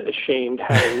almost ashamed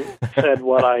having said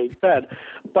what I said,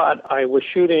 but I was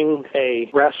shooting a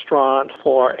restaurant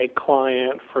for a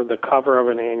client for the cover of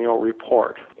an annual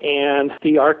report. And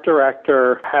the art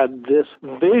director had this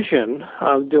vision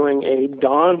of doing a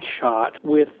dawn shot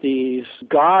with these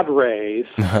God rays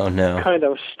kind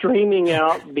of streaming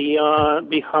out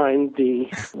behind the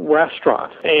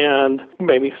restaurant, and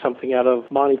maybe something out of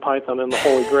Monty Python and the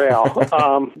Holy Grail.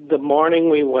 The morning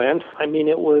we went,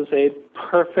 it was a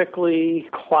perfectly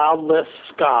cloudless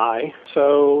sky.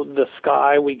 So the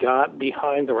sky we got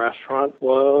behind the restaurant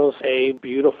was a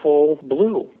beautiful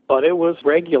blue. But it was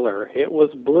regular. It was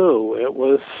blue. It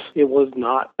was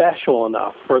not special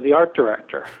enough for the art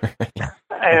director.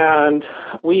 And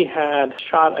we had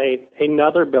shot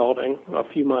another building a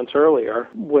few months earlier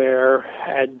where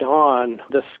at dawn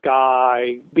the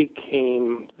sky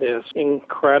became this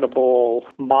incredible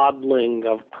modeling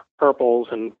of purples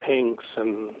and pinks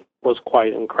and was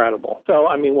quite incredible. So,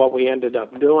 what we ended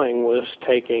up doing was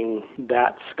taking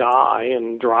that sky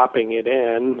and dropping it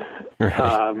in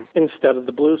instead of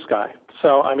the blue sky.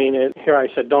 So, here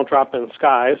I said, don't drop in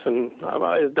skies, and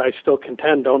I still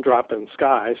contend don't drop in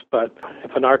skies, but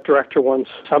if an art director wants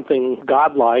something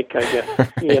godlike, I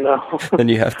guess, Then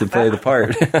you have to play the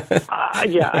part.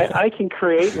 I can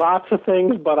create lots of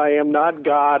things, but I am not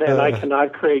God, and I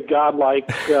cannot create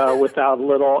godlike without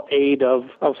little aid of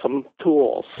some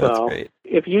tools. So, That's great.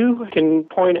 if you can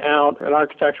point out an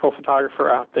architectural photographer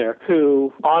out there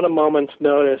who, on a moment's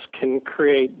notice, can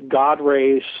create God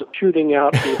rays shooting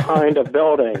out behind a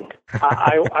building,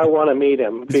 I want to meet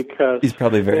him, because he's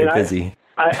probably very busy.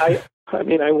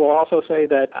 I will also say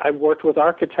that I've worked with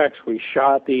architects. We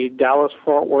shot the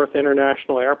Dallas-Fort Worth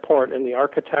International Airport, and the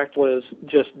architect was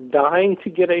just dying to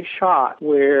get a shot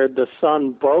where the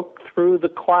sun broke through the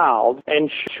cloud and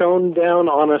shone down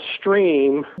on a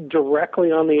stream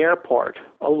directly on the airport,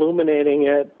 illuminating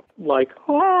it like,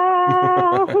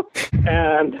 oh,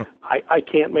 and I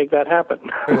can't make that happen.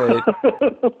 Right.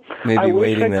 Maybe I wish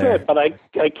waiting I there. could, but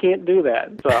I can't do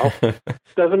that. So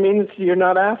doesn't mean you're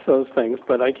not asked those things,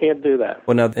 but I can't do that.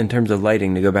 Well, now, in terms of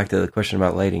lighting, to go back to the question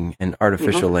about lighting and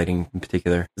artificial lighting in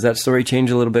particular, does that story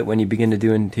change a little bit when you begin to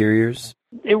do interiors?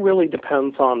 It really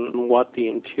depends on what the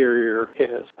interior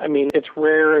is. I mean, it's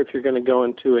rare if you're going to go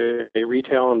into a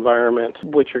retail environment,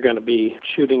 which you're going to be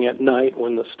shooting at night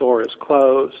when the store is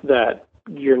closed, that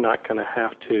you're not going to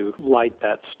have to light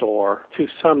that store to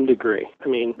some degree. I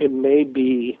mean, it may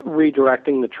be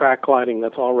redirecting the track lighting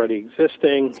that's already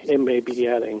existing. It may be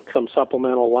adding some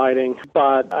supplemental lighting.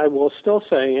 But I will still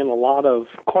say in a lot of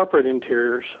corporate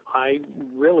interiors, I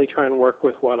really try and work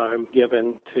with what I'm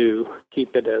given to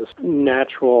keep it as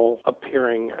natural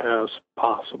appearing as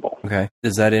possible. Okay.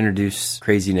 Does that introduce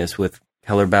craziness with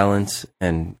color balance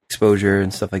and exposure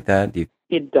and stuff like that?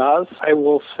 It does. I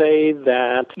will say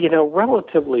that,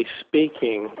 relatively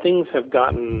speaking, things have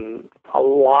gotten a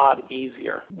lot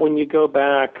easier. When you go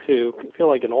back to, I feel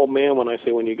like an old man when I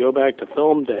say when you go back to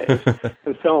film days.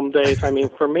 And film days, I mean,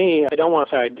 for me, I don't want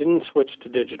to say I didn't switch to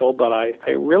digital, but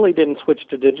I really didn't switch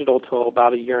to digital till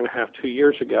about 1.5 years, 2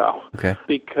 years ago. Okay.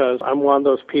 Because I'm one of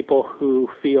those people who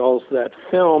feels that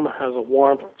film has a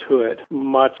warmth to it,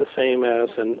 much the same as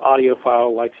an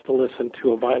audiophile likes to listen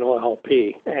to a vinyl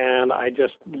LP. And I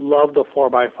just love the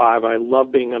 4x5. I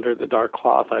love being under the dark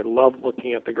cloth. I love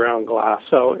looking at the ground glass.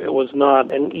 So it was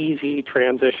not an easy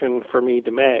transition for me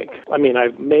to make. I mean,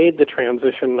 I've made the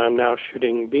transition. I'm now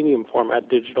shooting medium format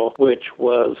digital, which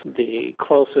was the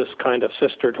closest kind of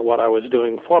sister to what I was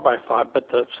doing 4x5. But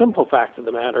the simple fact of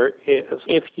the matter is,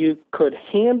 if you could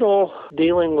handle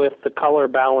dealing with the color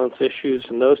balance issues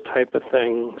and those type of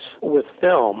things with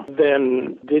film,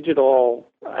 then digital,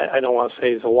 I don't want to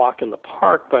say it's a walk in the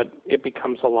park, but it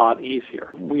becomes a lot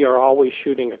easier. We are always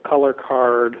shooting a color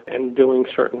card and doing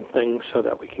certain things so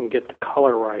that we can get the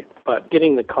color right. But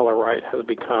getting the color right has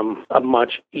become a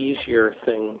much easier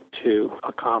thing to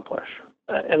accomplish.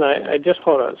 And I just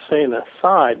want to say an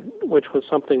aside, which was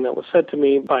something that was said to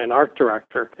me by an art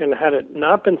director, and had it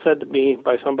not been said to me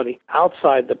by somebody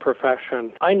outside the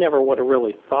profession, I never would have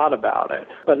really thought about it.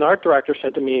 But an art director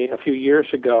said to me a few years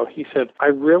ago, he said, I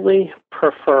really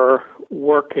prefer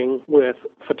working with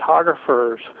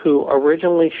photographers who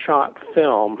originally shot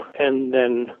film and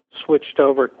then switched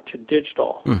over to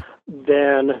digital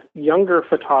than younger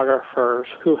photographers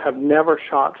who have never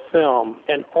shot film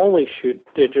and only shoot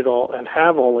digital and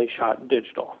have only shot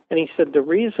digital. And he said the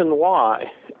reason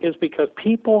why is because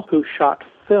people who shot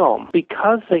film,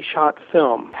 because they shot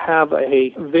film, have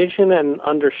a vision and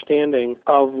understanding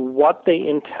of what they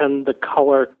intend the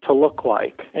color to look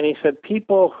like. And he said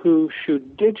people who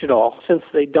shoot digital, since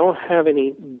they don't have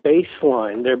any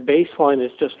baseline, their baseline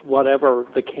is just whatever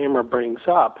the camera brings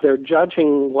up, they're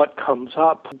judging what comes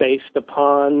up based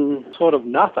upon sort of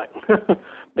nothing,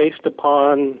 based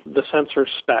upon the sensor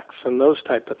specs and those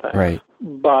type of things. Right.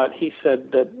 But he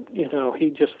said that, he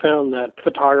just found that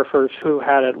photographers who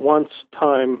had at one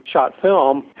time shot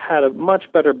film had a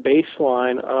much better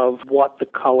baseline of what the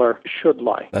color should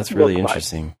like. That's really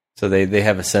interesting. Like. So they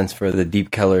have a sense for the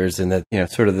deep colors and the,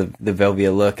 sort of the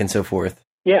Velvia look and so forth.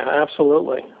 Yeah,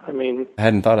 absolutely. I mean, I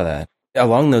hadn't thought of that.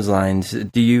 Along those lines,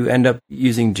 do you end up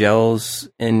using gels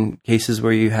in cases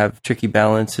where you have tricky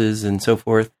balances and so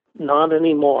forth? Not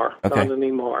anymore. Okay. Not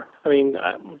anymore. I mean,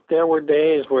 there were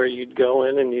days where you'd go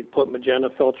in and you'd put magenta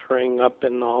filtering up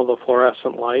in all the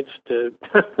fluorescent lights to,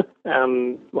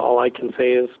 and all I can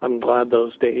say is I'm glad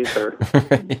those days are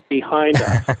behind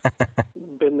us.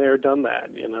 Been there, done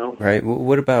that, Right.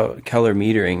 What about color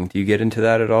metering? Do you get into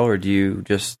that at all, or do you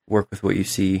just work with what you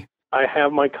see? I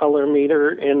have my color meter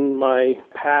in my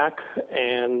pack,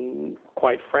 and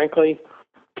quite frankly,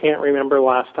 can't remember the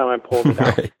last time I pulled it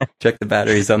out. Right. Check the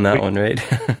batteries on that one, right?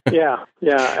 Yeah.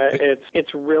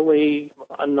 It's really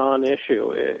a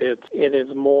non-issue. It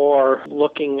is more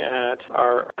looking at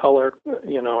our color,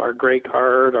 our gray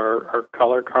card, our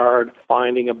color card,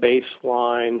 finding a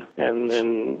baseline, and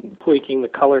then tweaking the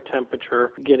color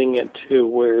temperature, getting it to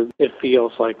where it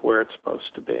feels like where it's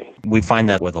supposed to be. We find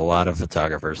that with a lot of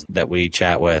photographers that we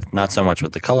chat with, not so much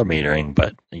with the color metering,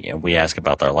 but we ask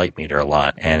about their light meter a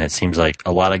lot. And it seems like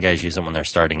a lot of guys use them when they're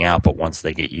starting out, but once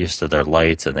they get used to their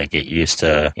lights and they get used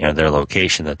to their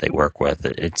location that they work with,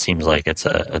 it seems like it's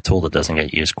a tool that doesn't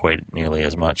get used quite nearly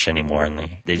as much anymore, and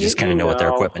they just kind of know what their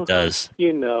equipment does.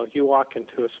 You walk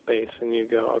into a space and you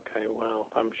go, okay, well,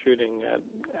 I'm shooting at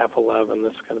f11,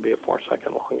 this is going to be a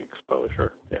 4-second long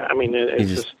exposure. Yeah, I mean, it's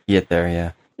just get there,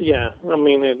 yeah. Yeah, I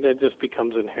mean, it just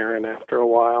becomes inherent after a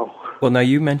while. Well, now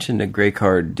you mentioned a gray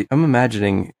card. I'm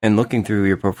imagining, and looking through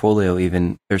your portfolio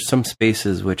even, there's some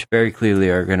spaces which very clearly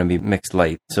are going to be mixed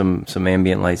light, some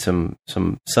ambient light, some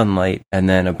sunlight, and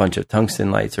then a bunch of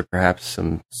tungsten lights or perhaps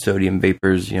some sodium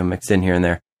vapors, mixed in here and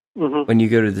there. Mm-hmm. When you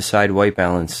go to decide white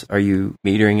balance, are you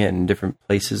metering it in different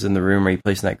places in the room? Are you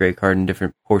placing that gray card in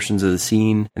different portions of the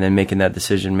scene and then making that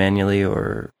decision manually,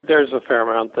 or? There's a fair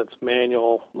amount that's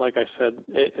manual. Like I said,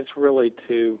 it's really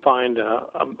to find a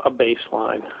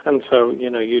baseline. And so,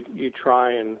 you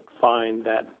try and find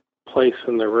that place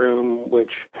in the room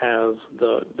which has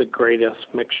the greatest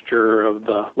mixture of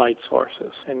the light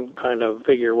sources, and kind of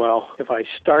figure, well, if I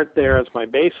start there as my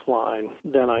baseline,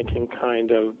 then I can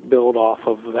kind of build off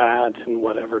of that in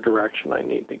whatever direction I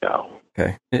need to go.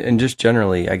 Okay. And just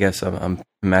generally, I guess I'm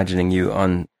imagining you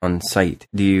on site.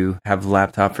 Do you have a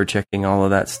laptop for checking all of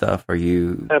that stuff? Are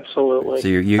you? Absolutely. So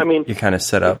you're kind of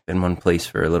set up in one place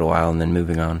for a little while and then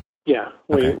moving on. Yeah,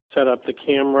 we set up the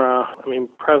camera. I mean,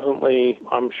 presently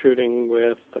I'm shooting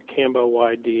with the Cambo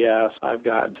YDS. I've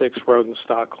got 6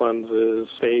 Rodenstock lenses,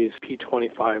 phase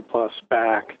P25 plus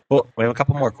back. Well, we have a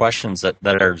couple more questions that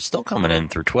are still coming in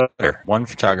through Twitter. One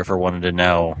photographer wanted to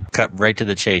know, cut right to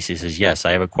the chase. He says, yes,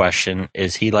 I have a question.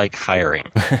 Is he like hiring?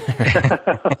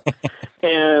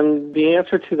 And the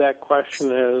answer to that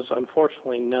question is,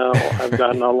 unfortunately, no. I've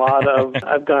gotten a lot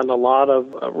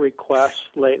of requests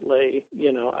lately.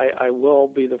 I will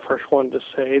be the first one to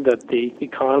say that the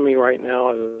economy right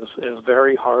now is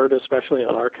very hard, especially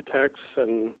on architects,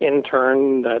 and in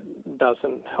turn, that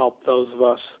doesn't help those of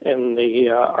us in the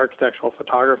architectural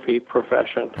photography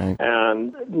profession. Right.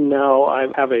 And now I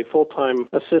have a full-time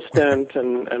assistant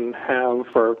and have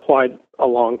for quite a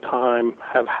long time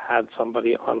have had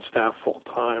somebody on staff full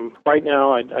time. Right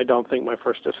now, I don't think my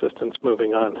first assistant's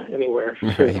moving on anywhere.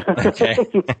 Okay.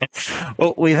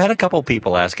 Well, we've had a couple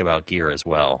people ask about gear as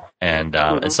well, and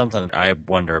it's something I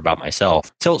wonder about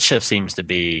myself. Tilt shift seems to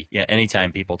be,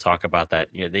 anytime people talk about that,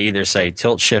 they either say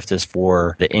tilt shift is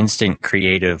for the instant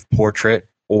creative portrait,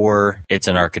 or it's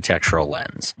an architectural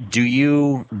lens. Do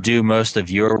you do most of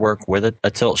your work with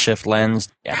a tilt shift lens?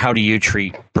 How do you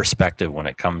treat perspective when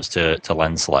it comes to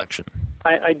lens selection?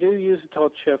 I do use a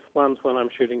tilt shift lens when I'm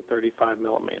shooting 35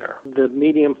 millimeter. The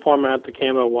medium format, the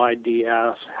Cambo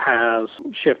YDS, has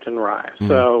shift and rise.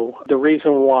 So the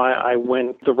reason why I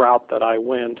went the route that I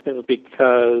went is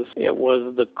because it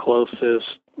was the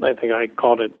closest, I think I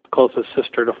called it closest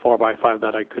sister to 4x5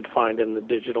 that I could find in the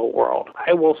digital world.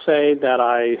 I will say that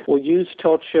I will use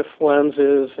tilt shift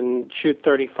lenses and shoot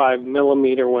 35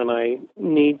 millimeter when I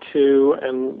need to,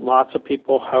 and lots of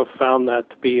people have found that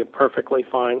to be a perfectly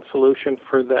fine solution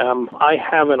for them. I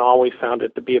haven't always found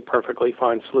it to be a perfectly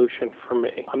fine solution for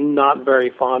me. I'm not very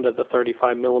fond of the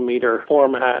 35 millimeter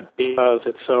format because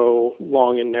it's so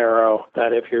long and narrow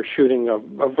that if you're shooting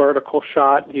a vertical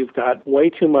shot, you've got way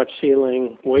too much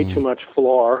ceiling, way too much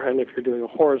floor, and if you're doing a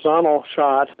horizontal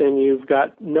shot, then you've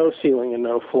got no ceiling and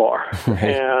no floor. Right.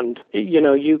 And,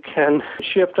 you can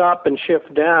shift up and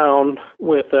shift down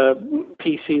with a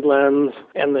PC lens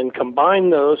and then combine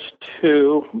those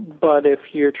two, but if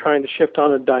you're trying to shift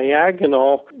on a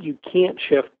diagonal, you can't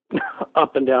shift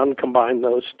up and down and combine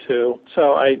those two.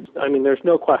 So, I mean, there's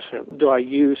no question. Do I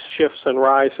use shifts and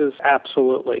rises?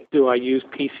 Absolutely. Do I use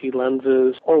PC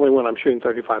lenses? Only when I'm shooting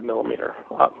 35 millimeter,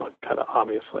 kind of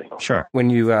obviously. Sure. When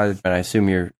you, and I assume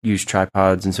you use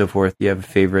tripods and so forth, do you have a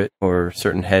favorite or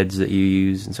certain heads that you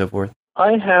use and so forth?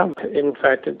 I have, in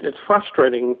fact, it's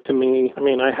frustrating to me. I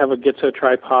mean, I have a Gitzo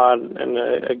tripod and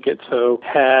a Gitzo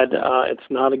head. It's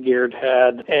not a geared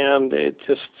head, and it's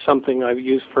just something I've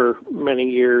used for many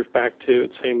years back to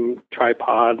the same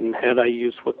tripod and head I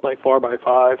used with my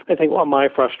 4x5. I think one of my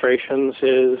frustrations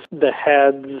is the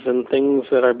heads and things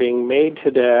that are being made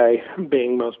today,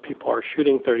 being most people are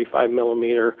shooting 35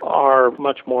 millimeter, are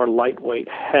much more lightweight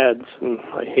heads. And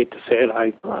I hate to say it,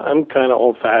 I'm kind of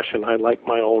old-fashioned. I like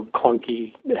my old clunky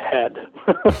head.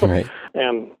 Right.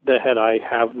 And the head I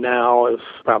have now is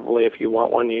probably, if you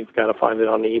want one, you've got to find it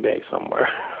on eBay somewhere.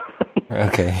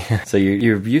 Okay. So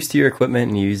you're used to your equipment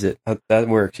and you use it. That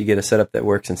works. You get a setup that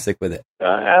works and stick with it.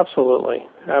 Absolutely.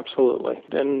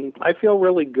 And I feel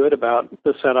really good about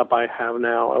the setup I have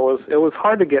now. It was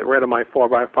hard to get rid of my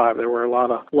 4x5. There were a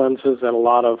lot of lenses and a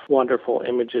lot of wonderful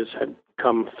images had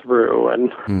come through,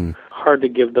 and hard to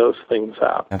give those things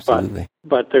up. Absolutely.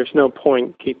 But there's no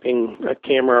point keeping a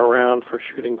camera around for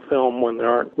shooting film when there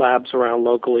aren't labs around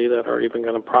locally that are even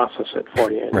going to process it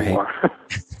for you anymore.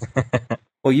 Right.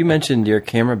 Well, you mentioned your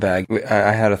camera bag.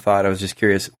 I had a thought. I was just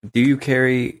curious. Do you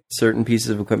carry certain pieces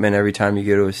of equipment every time you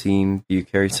go to a scene? Do you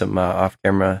carry some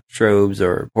off-camera strobes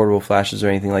or portable flashes or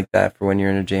anything like that for when you're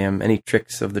in a jam? Any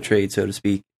tricks of the trade, so to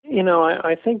speak? You know,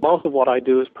 I think most of what I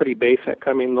do is pretty basic.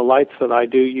 I mean, the lights that I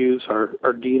do use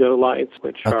are Dido lights,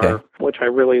 which I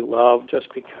really love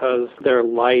just because their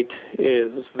light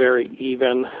is very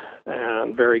even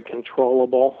and very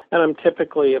controllable. And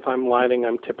if I'm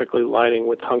lighting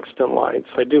with tungsten lights.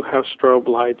 I do have strobe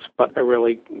lights, but I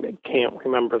really can't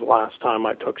remember the last time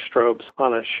I took strobes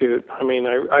on a shoot. I mean,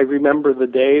 I remember the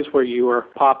days where you were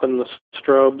popping the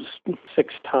strobes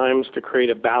 6 times to create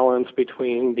a balance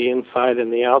between the inside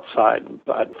and the outside.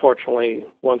 But fortunately,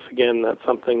 once again, that's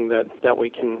something that we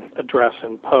can address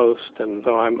in post, and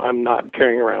so I'm not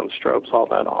carrying around strobes all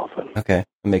that often. Okay,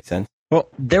 that makes sense. Well,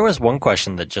 there was one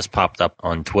question that just popped up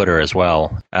on Twitter as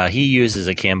well. He uses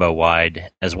a Cambo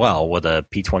wide as well with a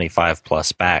P25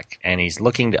 Plus back, and he's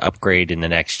looking to upgrade in the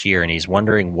next year, and he's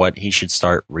wondering what he should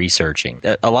start researching.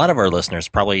 A lot of our listeners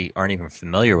probably aren't even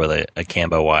familiar with a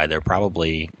Cambo wide. They're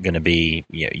probably going to be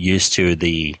used to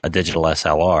a digital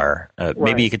SLR. Right.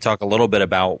 Maybe you could talk a little bit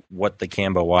about what the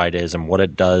Cambo wide is and what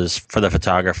it does for the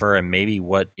photographer, and maybe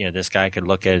what this guy could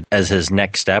look at as his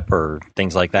next step or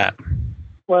things like that.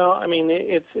 Well, I mean,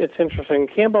 it's interesting.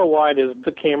 Cambo wide is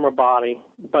the camera body,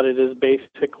 but it is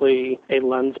basically a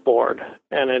lens board,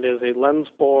 and it is a lens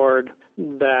board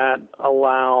that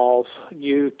allows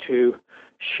you to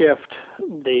shift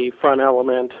the front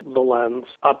element, the lens,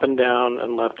 up and down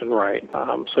and left and right.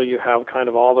 So you have kind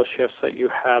of all the shifts that you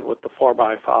had with the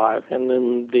 4x5, and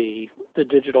then the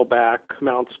digital back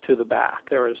mounts to the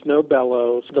back. There is no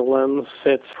bellows. The lens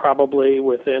sits probably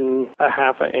within a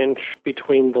half an inch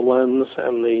between the lens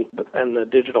and the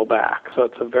digital back. So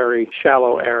it's a very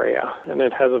shallow area, and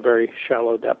it has a very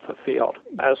shallow depth of field.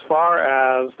 As far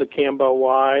as the Cambo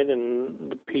wide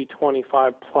and the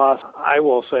P25 Plus, I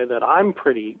will say that I'm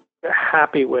pretty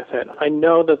happy with it. I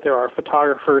know that there are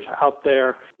photographers out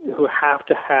there who have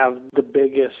to have the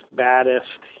biggest, baddest,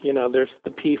 there's the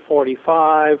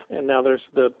P45 and now there's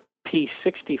the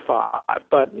P65,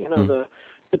 but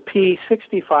the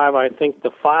P65, I think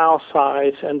the file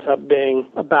size ends up being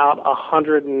about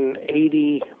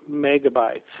 180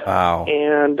 megabytes. Wow.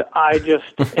 And I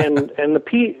just and the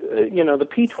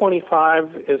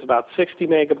P25 is about 60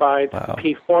 megabytes. Wow.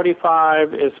 The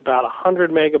P45 is about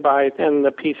 100 megabytes, and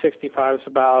the P65 is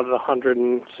about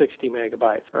 160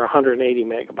 megabytes or 180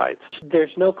 megabytes.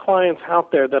 There's no clients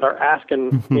out there that are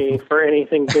asking me for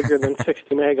anything bigger than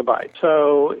 60 megabytes.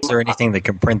 So is there anything that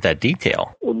can print that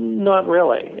detail? Not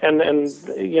really. And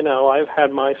I've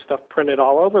had my stuff printed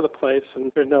all over the place,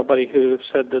 and there's nobody who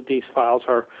said that these files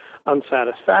are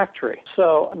unsatisfactory.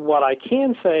 So what I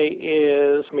can say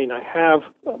is, I have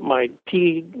my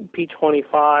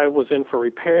P25 was in for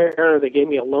repair. They gave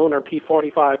me a loaner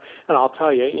P45, and I'll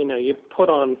tell you, you put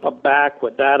on a back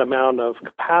with that amount of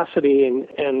capacity,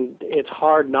 and it's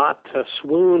hard not to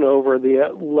swoon over the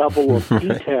level of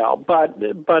detail. But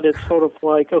it's sort of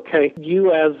like, okay,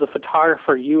 you as the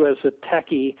photographer, you as a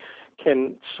techie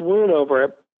can swoon over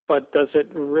it, but does it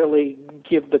really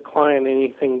give the client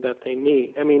anything that they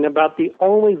need? About the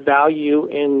only value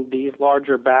in these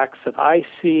larger backs that I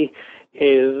see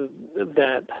is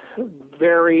that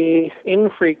very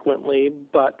infrequently,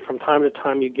 but from time to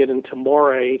time you get into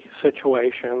moire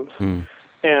situations,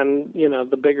 And,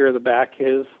 the bigger the back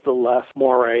is, the less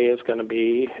moire is going to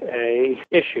be a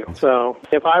issue. So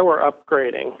if I were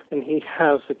upgrading and he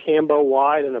has a Cambo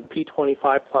wide and a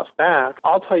P25 plus back,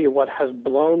 I'll tell you what has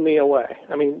blown me away.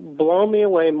 I mean, blown me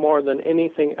away more than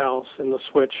anything else in the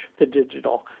switch to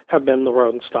digital have been the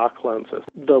Roden stock lenses.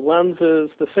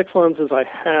 The 6 lenses I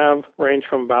have range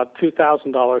from about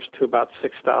 $2,000 to about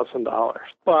 $6,000.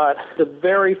 But the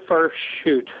very first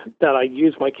shoot that I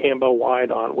used my Cambo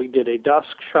wide on, we did a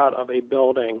dusk shot of a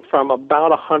building from about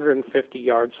 150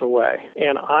 yards away.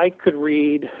 And I could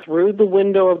read through the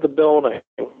window of the building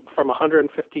from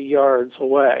 150 yards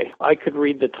away. I could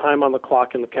read the time on the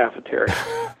clock in the cafeteria.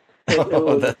 It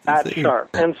was that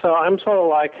sharp. And so I'm sort of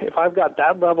like, if I've got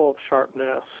that level of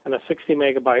sharpness and a 60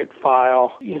 megabyte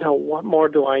file, what more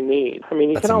do I need? I mean,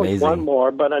 you can always want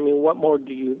more, but I mean, what more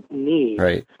do you need?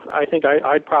 Right. I think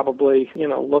I'd probably,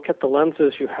 look at the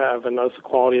lenses you have and notice the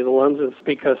quality of the lenses,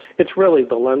 because it's really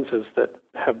the lenses that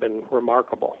have been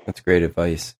remarkable. That's great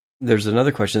advice. There's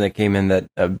another question that came in that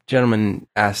a gentleman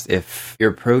asked if your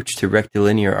approach to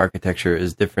rectilinear architecture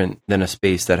is different than a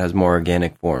space that has more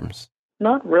organic forms.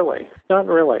 Not really.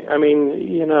 I mean,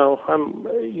 you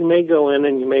may go in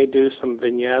and you may do some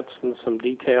vignettes and some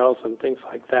details and things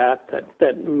like that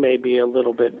may be a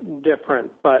little bit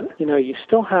different, but, you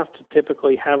still have to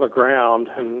typically have a ground,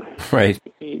 and right.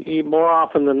 You more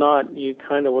often than not, you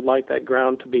kind of would like that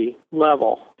ground to be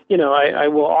level. I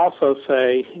will also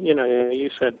say, you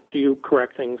said, do you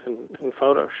correct things in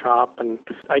Photoshop? And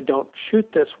I don't shoot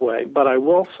this way, but I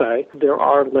will say there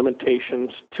are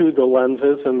limitations to the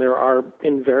lenses, and there are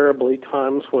invariably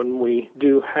times when we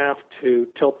do have to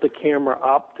tilt the camera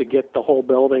up to get the whole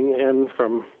building in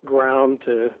from ground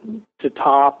to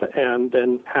top, and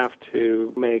then have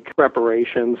to make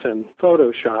reparations in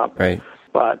Photoshop. Right.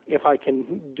 But if I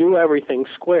can do everything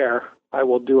square, I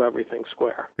will do everything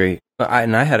square. Great.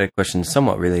 And I had a question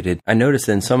somewhat related. I noticed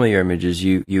in some of your images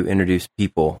you introduce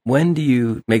people. When do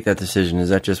you make that decision? Is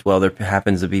that just, there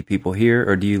happens to be people here,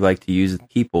 or do you like to use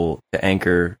people to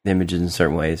anchor the images in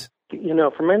certain ways?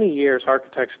 For many years,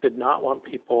 architects did not want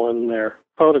people in their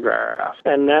photographs.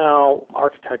 And now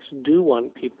architects do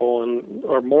want people,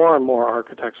 or more and more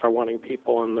architects are wanting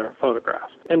people in their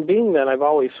photographs. And being that I've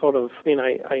always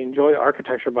I enjoy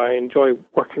architecture, but I enjoy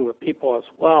working with people as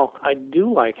well, I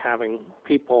do like having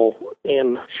people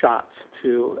in shots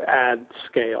to add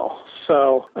scale.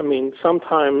 So,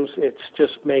 sometimes it's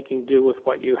just making do with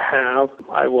what you have.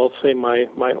 I will say my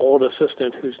old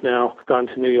assistant, who's now gone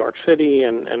to New York City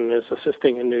and is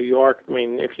assisting in New York,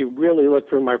 if you really look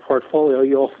through my portfolio,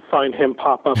 you'll find him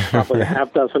pop up probably a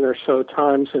half dozen or so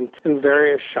times in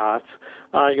various shots.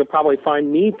 You'll probably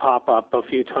find me pop up a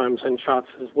few times in shots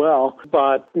as well.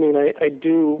 But, I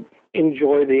do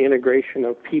enjoy the integration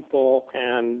of people,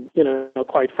 and,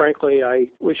 quite frankly,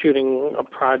 I was shooting a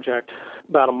project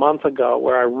about a month ago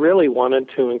where I really wanted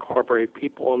to incorporate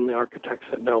people, and the architect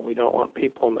said, no, we don't want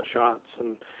people in the shots.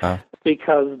 And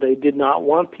because they did not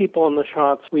want people in the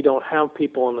shots, we don't have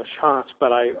people in the shots,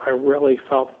 but I really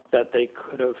felt that they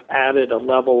could have added a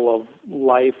level of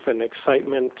life and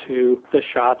excitement to the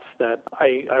shots that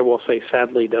I will say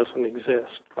sadly doesn't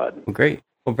exist. But great.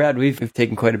 Well, Brad, we've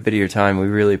taken quite a bit of your time. We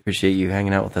really appreciate you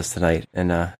hanging out with us tonight. And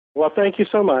well, thank you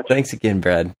so much. Thanks again,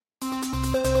 Brad.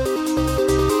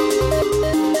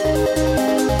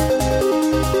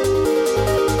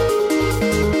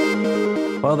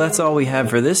 Well, that's all we have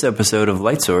for this episode of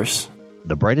Light Source,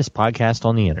 the brightest podcast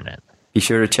on the internet. Be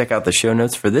sure to check out the show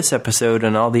notes for this episode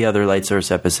and all the other Light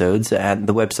Source episodes at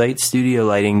the website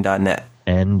studiolighting.net.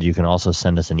 And you can also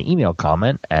send us an email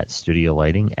comment at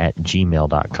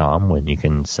studiolighting@gmail.com, when you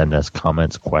can send us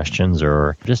comments, questions,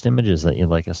 or just images that you'd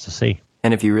like us to see.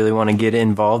 And if you really want to get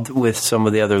involved with some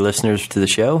of the other listeners to the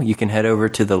show, you can head over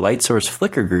to the Light Source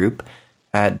Flickr group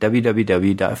at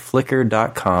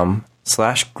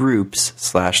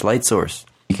www.flickr.com/groups/lightsource.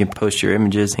 You can post your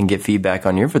images and get feedback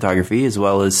on your photography, as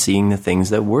well as seeing the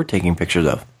things that we're taking pictures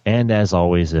of. And as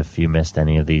always, if you missed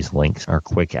any of these links, our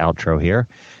quick outro here,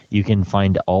 you can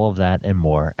find all of that and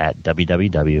more at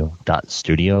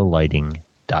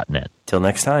www.studiolighting.net. Till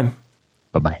next time.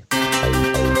 Bye-bye.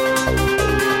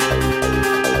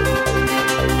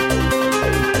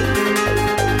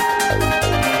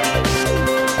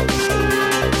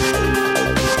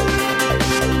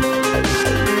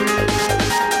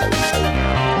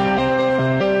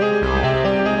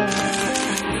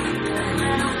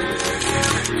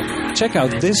 Check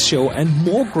out this show and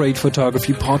more great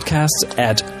photography podcasts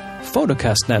at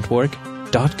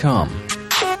photocastnetwork.com.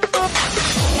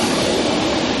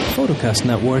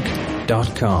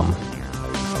 photocastnetwork.com